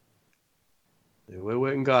 they would have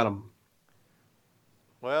went and got him.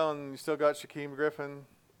 Well, and you still got Shaquem Griffin.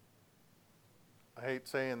 I hate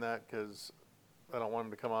saying that because I don't want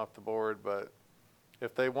him to come off the board, but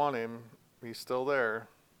if they want him, he's still there.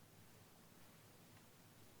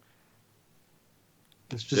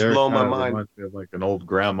 It's just blowing my mind. Reminds me of like an old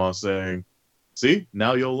grandma saying, "See,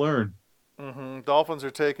 now you'll learn." Mm-hmm. Dolphins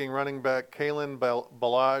are taking running back Kalen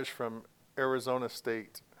Ballage from Arizona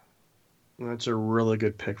State. That's a really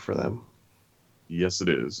good pick for them. Yes, it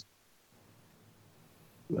is.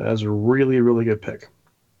 That's a really, really good pick.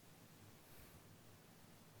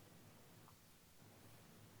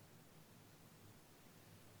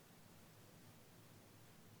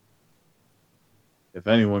 If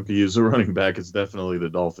anyone could use a running back, it's definitely the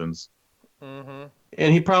Dolphins. Mm-hmm.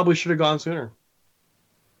 And he probably should have gone sooner.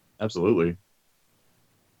 Absolutely.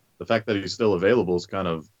 The fact that he's still available is kind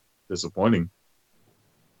of disappointing.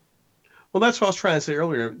 Well, that's what I was trying to say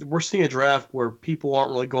earlier. We're seeing a draft where people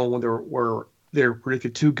aren't really going where they're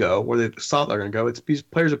predicted to go, where they thought they're going to go. It's these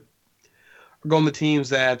players are going to teams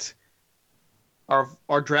that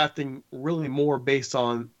are drafting really more based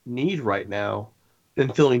on need right now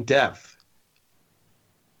than filling depth.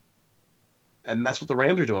 And that's what the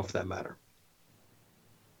Rams are doing, for that matter.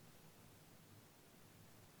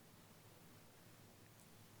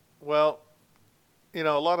 Well, a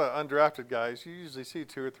lot of undrafted guys, you usually see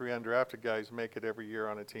 2 or 3 undrafted guys make it every year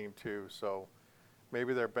on a team too. So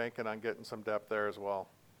maybe they're banking on getting some depth there as well.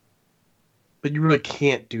 But you really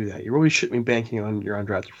can't do that. You really shouldn't be banking on your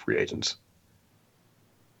undrafted free agents.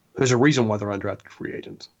 There's a reason why they're undrafted free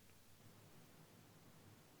agents.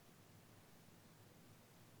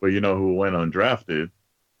 But you know who went undrafted?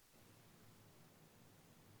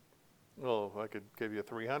 Well, I could give you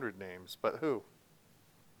 300 names, but who?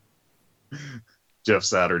 Jeff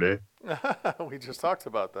Saturday. We just talked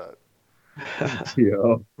about that.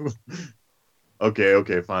 Yeah.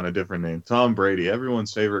 Okay, fine. A different name. Tom Brady,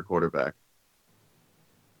 everyone's favorite quarterback.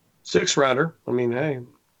 6th rounder. I mean, hey. I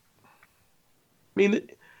mean,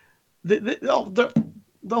 there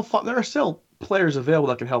are still players available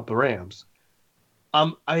that can help the Rams.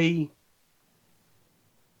 I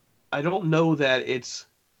don't know that it's,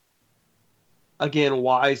 again,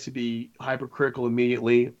 wise to be hypercritical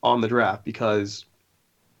immediately on the draft, because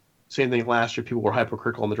same thing last year, people were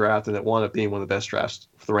hypercritical on the draft, and it wound up being one of the best drafts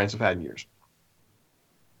the Rams have had in years.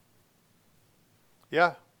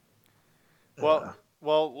 Yeah. Well,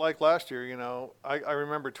 like last year, I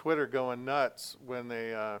remember Twitter going nuts when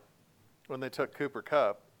they took Cooper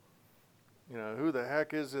Kupp. Who the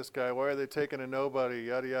heck is this guy? Why are they taking a nobody?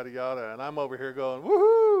 Yada, yada, yada. And I'm over here going,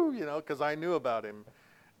 woohoo, because I knew about him.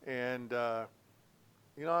 And,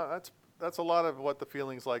 that's a lot of what the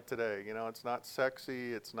feeling's like today. It's not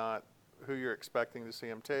sexy. It's not who you're expecting to see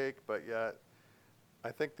him take. But yet,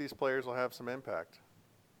 I think these players will have some impact.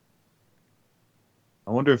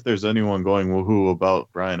 I wonder if there's anyone going woohoo about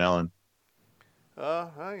Brian Allen.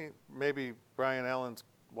 Maybe Brian Allen's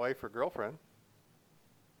wife or girlfriend.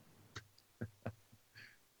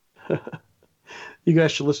 You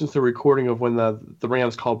guys should listen to the recording of when the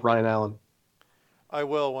Rams called Brian Allen. I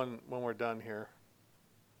will when we're done here.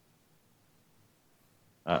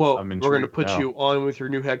 We're going to put you on with your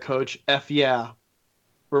new head coach. F yeah.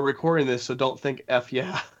 We're recording this, so don't think F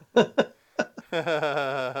yeah.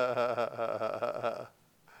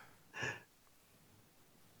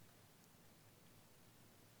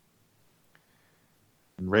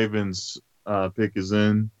 Ravens pick is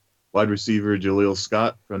in. wide receiver Jaleel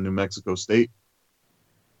Scott from New Mexico State.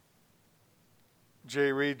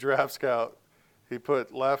 Jay Reed, draft scout. He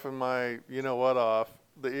put laughing my you-know-what off.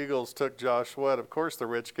 The Eagles took Josh Sweat. Of course the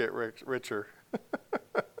rich get richer.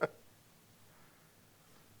 I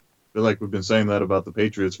feel like we've been saying that about the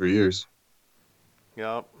Patriots for years.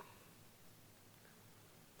 Yep.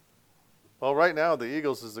 Well, right now the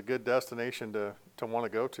Eagles is a good destination to want to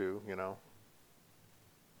go to,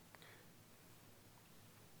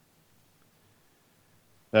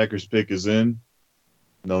 Packers pick is in.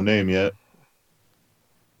 No name yet.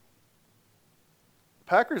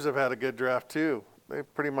 Packers have had a good draft too.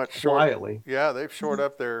 They've pretty much quietly. Yeah, they've shored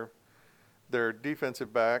up their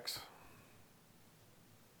defensive backs.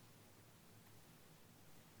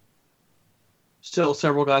 Still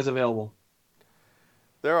several guys available.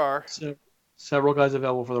 There are. Several guys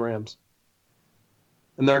available for the Rams.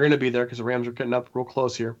 And they're going to be there because the Rams are getting up real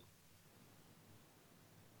close here.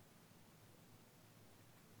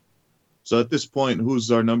 So at this point,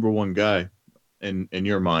 who's our number one guy in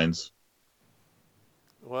your minds?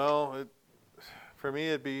 Well, for me,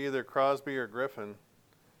 it'd be either Crosby or Griffin.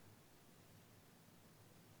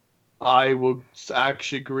 I would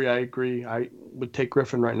actually agree. I agree. I would take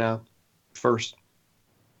Griffin right now first.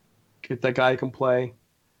 Get that guy who can play. I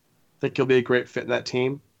think he'll be a great fit in that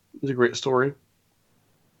team. It's a great story.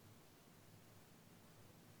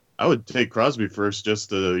 I would take Crosby first just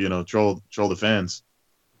to, troll the fans.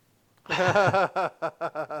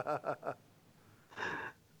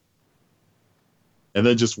 And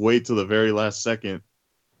then just wait till the very last second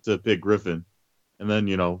to pick Griffin. And then,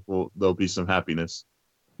 there'll be some happiness.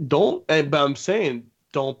 But I'm saying,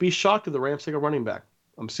 don't be shocked if the Rams take a running back.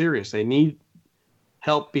 I'm serious. They need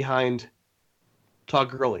help behind Todd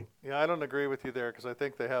Gurley. Yeah, I don't agree with you there because I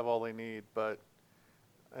think they have all they need.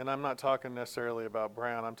 And I'm not talking necessarily about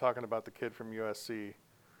Brown. I'm talking about the kid from USC.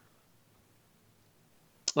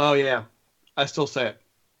 Oh, yeah. I still say it.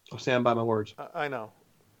 I'll stand by my words. I know.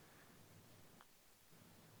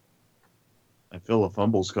 I feel a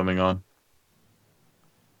fumble's coming on.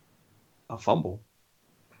 A fumble?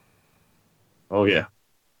 Oh, yeah.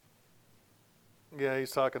 Yeah,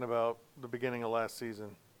 he's talking about the beginning of last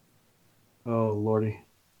season. Oh, Lordy.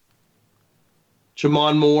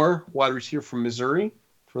 Jamon Moore, wide receiver from Missouri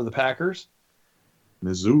for the Packers.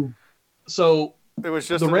 Mizzou. So it was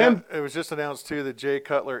just announced, too, that Jay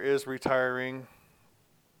Cutler is retiring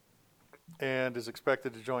and is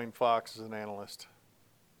expected to join Fox as an analyst.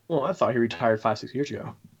 Well, I thought he retired 5-6 years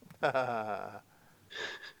ago.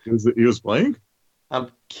 He was playing?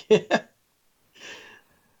 I'm kidding.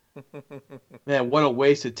 Man, what a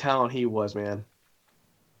wasted talent he was, man.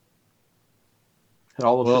 Had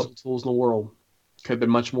all the physical tools in the world. Could have been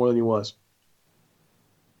much more than he was.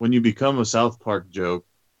 When you become a South Park joke,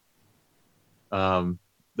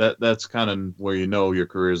 that's kind of where your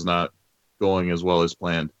career is not going as well as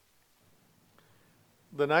planned.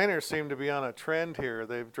 The Niners seem to be on a trend here.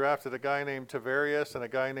 They've drafted a guy named Tavarius and a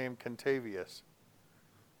guy named Contavious.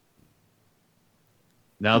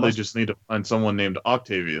 Now they just need to find someone named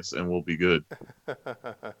Octavius, and we'll be good.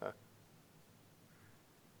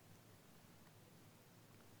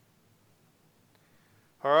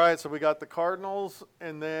 All right, so we got the Cardinals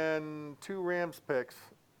and then 2 Rams picks.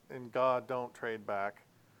 And God, don't trade back.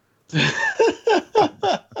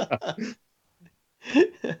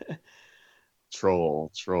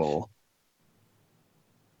 Troll.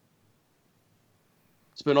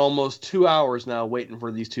 It's been almost 2 hours now waiting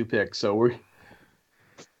for these 2 picks, so we're...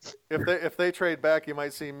 If they trade back, you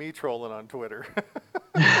might see me trolling on Twitter.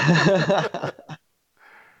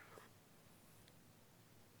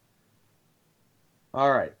 All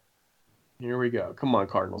right. Here we go. Come on,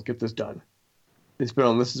 Cardinals. Get this done. This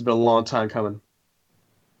has been a long time coming.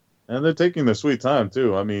 And they're taking their sweet time,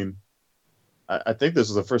 too. I mean, I think this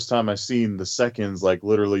is the first time I've seen the seconds,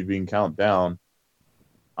 literally being counted down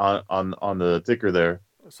on the ticker there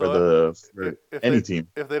for any team.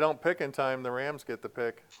 If they don't pick in time, the Rams get the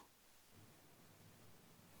pick.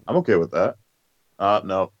 I'm okay with that.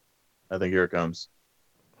 No. I think here it comes.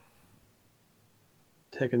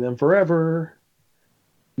 Taking them forever.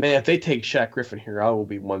 Man, if they take Shaq Griffin here, I will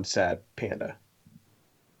be one sad panda.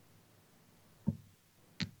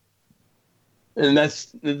 And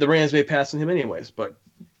that's the Rams may pass on him anyways, but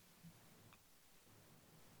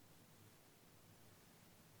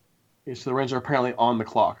okay, so the Rams are apparently on the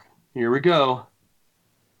clock. Here we go.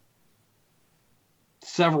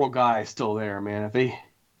 Several guys still there, man. If they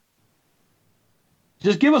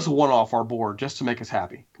just give us one off our board just to make us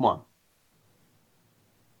happy. Come on.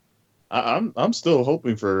 I'm still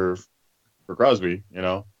hoping for Crosby,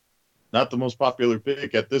 not the most popular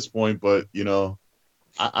pick at this point, but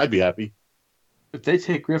I'd be happy. If they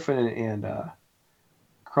take Griffin and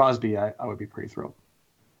Crosby, I would be pretty thrilled.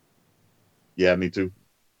 Yeah, me too.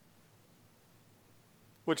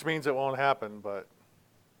 Which means it won't happen, but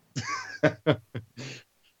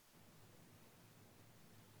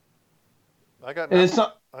I got And it's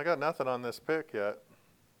nothing, not. I got nothing on this pick yet.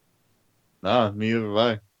 Nah, neither have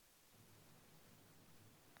I.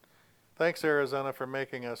 Thanks, Arizona, for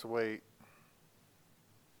making us wait.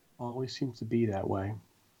 Always seems to be that way.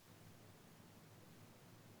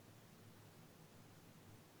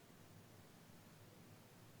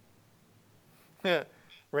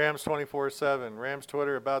 Rams 24/7. Rams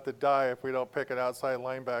Twitter about to die if we don't pick an outside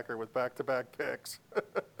linebacker with back-to-back picks.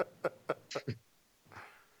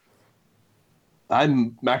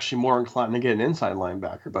 I'm actually more inclined to get an inside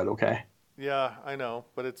linebacker, but okay. Yeah, I know,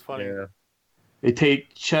 but it's funny. Yeah. They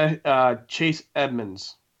take Chase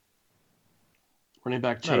Edmonds. Running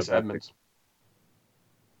back Not a Chase bad Edmonds.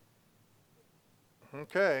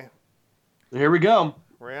 Okay, Here we go.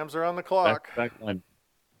 Rams are on the clock. Back line.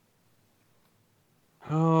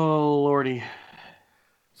 Oh, Lordy.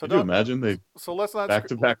 So Could you imagine they So let's not back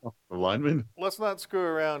to back linemen? let's not screw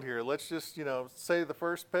around here. Let's just say the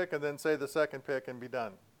first pick and then say the second pick and be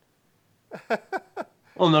done.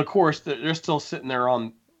 Well, and of course, they're still sitting there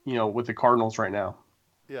on, with the Cardinals right now.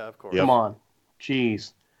 Yeah, of course. Yep. Come on.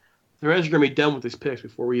 Jeez. The Reds are going to be done with these picks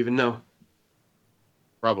before we even know.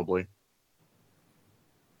 Probably.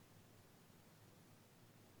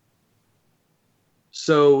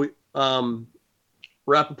 So,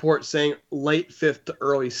 Rappaport saying late 5th to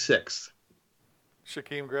early 6th.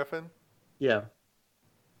 Shaquem Griffin. Yeah.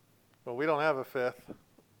 Well, we don't have a fifth.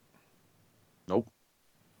 Nope.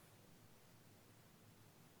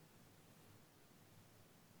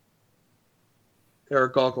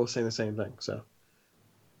 Eric Galko was saying the same thing. So,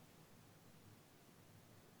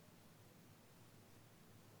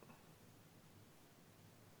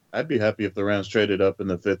 I'd be happy if the Rams traded up in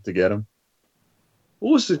the 5th to get him.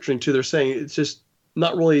 what was interesting too, they're saying it's just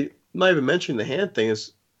not even mentioning the hand thing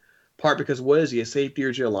is part because what is he, a safety or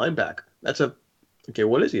is he a linebacker?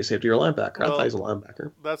 What is he, a safety or a linebacker? I Well, thought he's a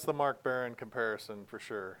linebacker. That's the Mark Barron comparison for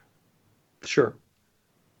sure. Sure.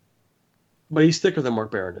 But he's thicker than Mark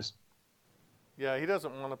Barron is. Yeah, he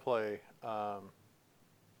doesn't want to play.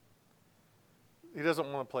 He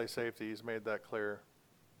doesn't want to play safety. He's made that clear.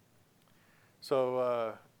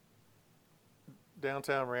 So,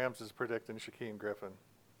 Downtown Rams is predicting Shaquem Griffin.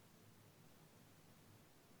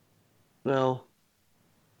 Well,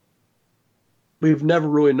 we've never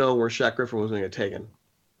really known where Shaq Griffin was going to get taken.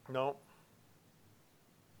 Nope.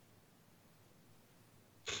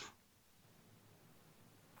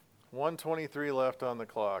 $1:23 left on the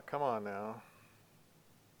clock. Come on now.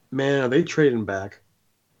 Man, are they trading back?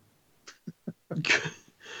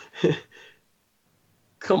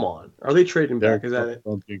 Come on. Are they trading Derek, back? Is that it?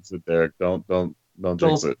 don't jinx it, Derek. Don't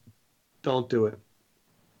jinx it. Don't do it.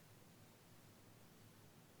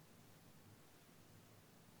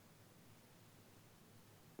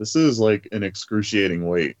 This is like an excruciating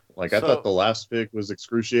wait. Like I So- thought the last pick was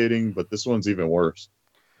excruciating, but this one's even worse.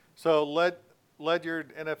 So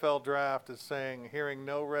Ledyard NFL draft is saying, hearing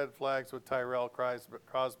no red flags with Tyrell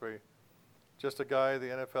Crosby. Just a guy the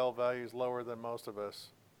NFL values lower than most of us.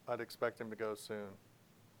 I'd expect him to go soon.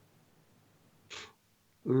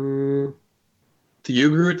 Do you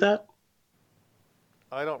agree with that?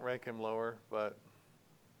 I don't rank him lower, but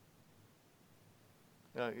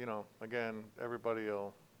again, everybody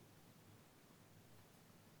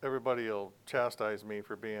will chastise me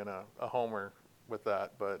for being a homer with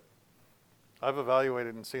that, but I've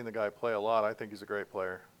evaluated and seen the guy play a lot. I think he's a great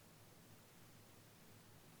player.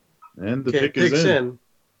 And the Okay, pick is picks in.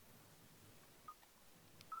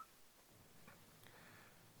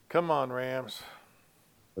 Come on, Rams.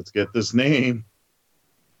 Let's get this name.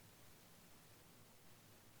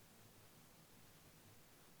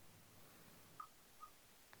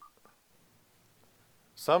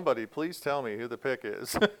 Somebody, please tell me who the pick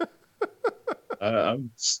is.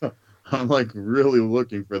 I'm like really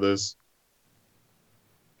looking for this.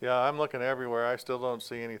 Yeah, I'm looking everywhere. I still don't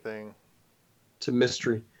see anything. It's a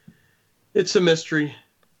mystery. It's a mystery.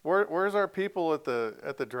 Where's our people at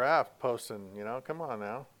the draft posting? Come on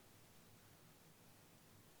now.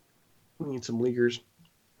 We need some leaguers.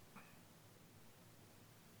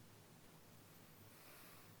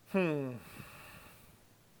 They're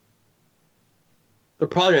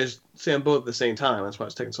probably going to say them both at the same time. That's why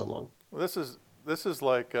it's taking so long. Well, this is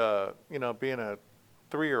like being a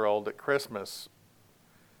 3-year-old at Christmas,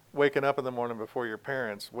 waking up in the morning before your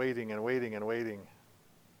parents, waiting and waiting and waiting.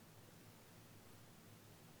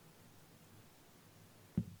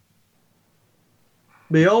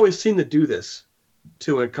 They always seem to do this,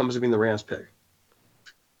 too, when it comes to being the Rams pick.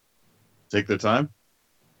 Take their time.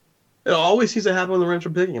 It always seems to happen when the Rams are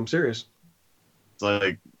picking. I'm serious. It's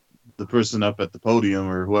like the person up at the podium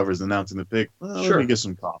or whoever's announcing the pick. Well, Sure. Let me get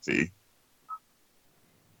some coffee.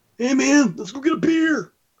 Hey, man, let's go get a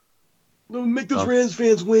beer. Don't make those Oh. Rams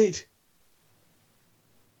fans wait.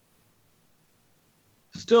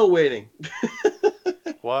 Still waiting.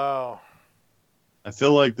 Wow. I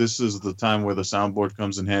feel like this is the time where the soundboard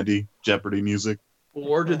comes in handy. Jeopardy music.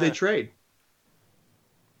 Or did they trade?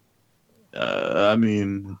 I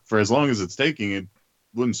mean, for as long as it's taking, it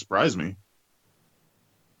wouldn't surprise me.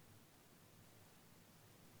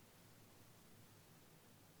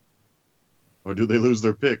 Or do they lose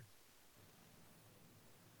their pick?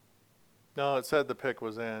 No, it said the pick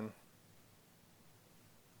was in.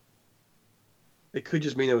 It could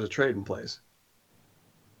just mean there was a trade in place.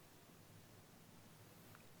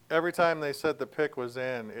 Every time they said the pick was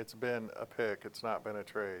in, it's been a pick. It's not been a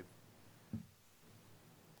trade.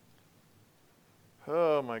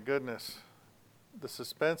 Oh, my goodness. The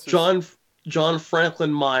suspense is... John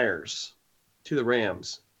Franklin Myers to the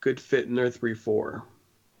Rams. Good fit in their 3-4.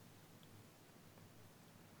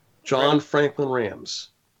 John Franklin Rams.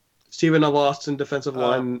 Stephen F. Austin, defensive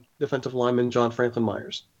lineman John Franklin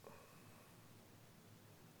Myers.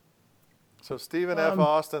 So Stephen F.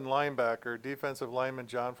 Austin, linebacker, defensive lineman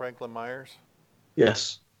John Franklin Myers.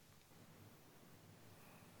 Yes.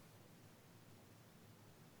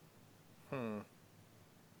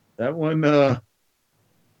 That one, that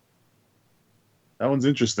one's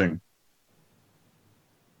interesting.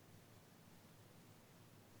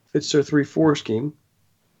 Fits their 3-4 scheme.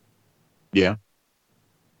 Yeah.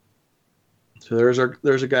 So there's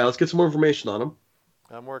a guy. Let's get some more information on him.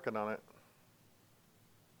 I'm working on it.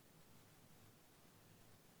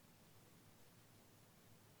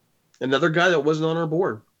 Another guy that wasn't on our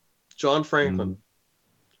board. John Franklin.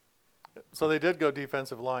 So they did go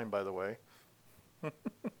defensive line, by the way.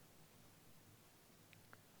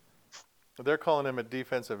 They're calling him a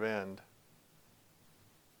defensive end.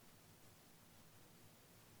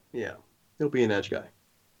 Yeah. He'll be an edge guy.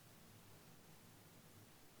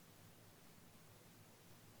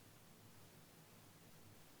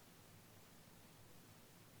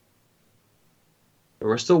 And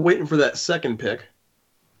we're still waiting for that second pick.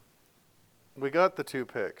 We got the 2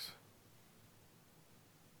 picks.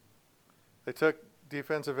 They took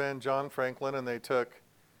defensive end John Franklin, and they took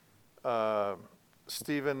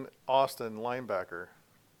Stephen Austin, linebacker.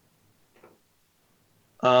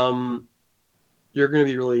 You're going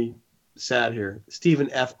to be really sad here. Stephen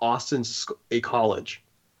F. Austin's a college.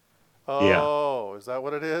 Oh, Is that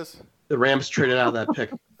what it is? The Rams traded out of that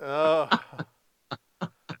pick. Oh.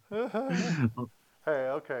 Hey,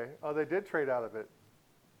 okay. Oh, they did trade out of it.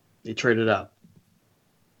 They traded out.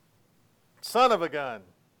 Son of a gun.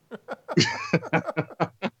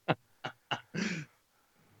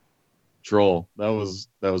 Troll. That was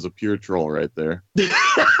a pure troll right there.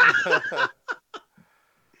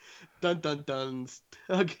 Dun dun dun.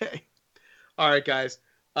 Okay. All right, guys.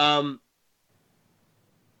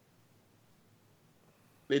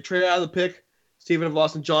 They traded out of the pick. Stephen F.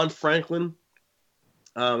 Austin, John Franklin.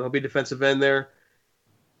 He'll be defensive end there.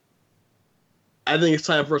 I think it's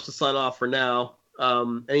time for us to sign off for now.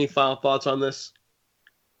 Any final thoughts on this?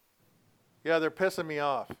 Yeah, they're pissing me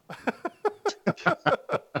off.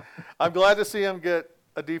 I'm glad to see him get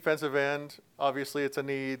a defensive end. Obviously, it's a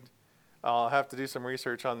need. I'll have to do some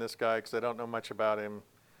research on this guy because I don't know much about him.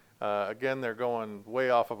 Again, they're going way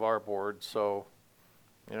off of our board. So,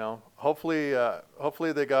 hopefully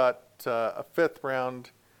they got a 5th round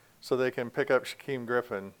so they can pick up Shaquem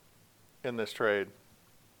Griffin in this trade.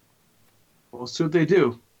 We'll see what they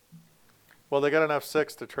do. Well, they got enough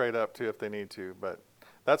 6 to trade up to if they need to, but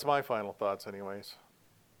that's my final thoughts anyways.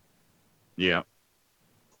 Yeah.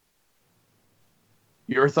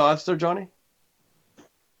 Your thoughts there, Johnny?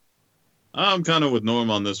 I'm kind of with Norm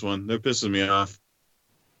on this one. They're pissing me off.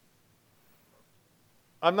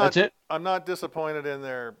 That's it? I'm not disappointed in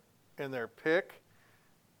their pick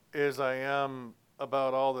as I am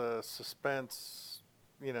about all the suspense,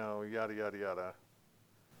 yada, yada, yada.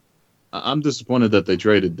 I'm disappointed that they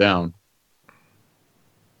traded down.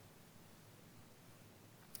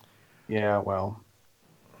 Yeah, well.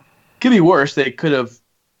 Could be worse. They could have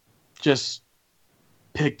just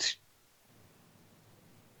picked.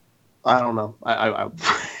 I don't know. I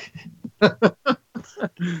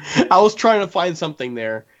was trying to find something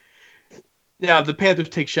there. Yeah, if the Panthers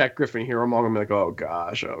take Shaq Griffin here, I'm going to be like, oh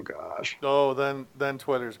gosh. Oh, then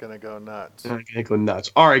Twitter's going to go nuts. I'm going to go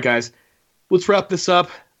nuts. All right, guys. Let's wrap this up.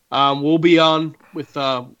 We'll be on with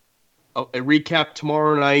a recap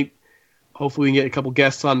tomorrow night. Hopefully, we can get a couple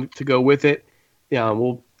guests on to go with it. Yeah,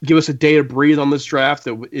 we'll give us a day to breathe on this draft.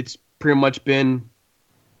 It's pretty much been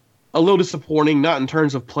a little disappointing, not in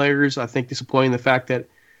terms of players. I think disappointing the fact that,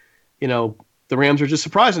 the Rams are just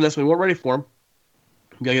surprising us. We weren't ready for them.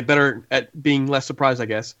 We got to get better at being less surprised, I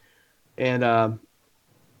guess. And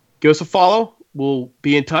give us a follow. We'll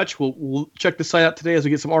be in touch. We'll check the site out today as we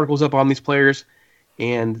get some articles up on these players.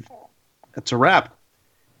 And that's a wrap.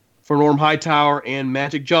 For Norm Hightower and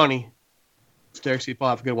Magic Johnny, it's Derek C. Paul.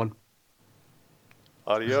 Have a good one.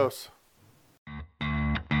 Adios.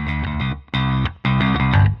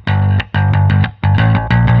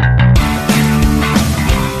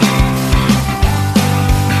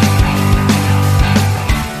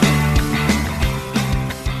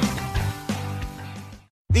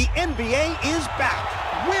 The NBA is back.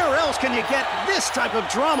 Where else can you get this type of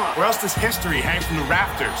drama? Where else does history hang from the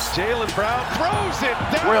rafters? Jaylen Brown throws it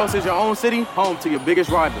down. Where else is your own city home to your biggest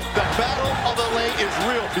rival? The Battle of the Lake is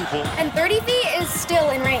real, people. And 30 feet is still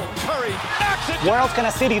in range. Curry knocks it. Where else can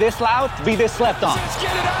a city this loud be this slept on? Let's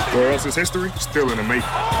get it out. Where else is history still in the making?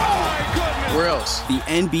 Oh, my goodness. Where else? The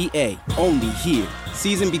NBA, only here.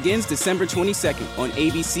 Season begins December 22nd on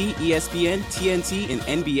ABC, ESPN, TNT, and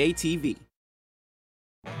NBA TV.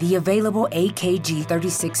 The available AKG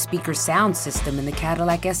 36 speaker sound system in the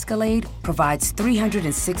Cadillac Escalade provides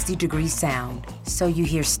 360-degree sound, so you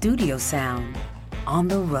hear studio sound on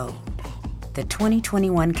the road. The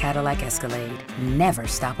 2021 Cadillac Escalade. Never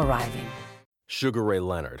stop arriving. Sugar Ray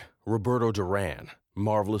Leonard, Roberto Duran,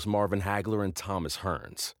 Marvelous Marvin Hagler, and Thomas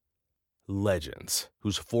Hearns. Legends,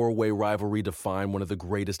 whose four-way rivalry defined one of the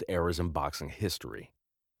greatest eras in boxing history.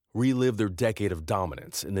 Relive their decade of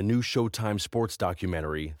dominance in the new Showtime sports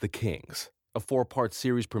documentary, The Kings, a 4-part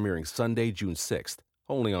series premiering Sunday, June 6th,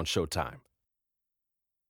 only on Showtime.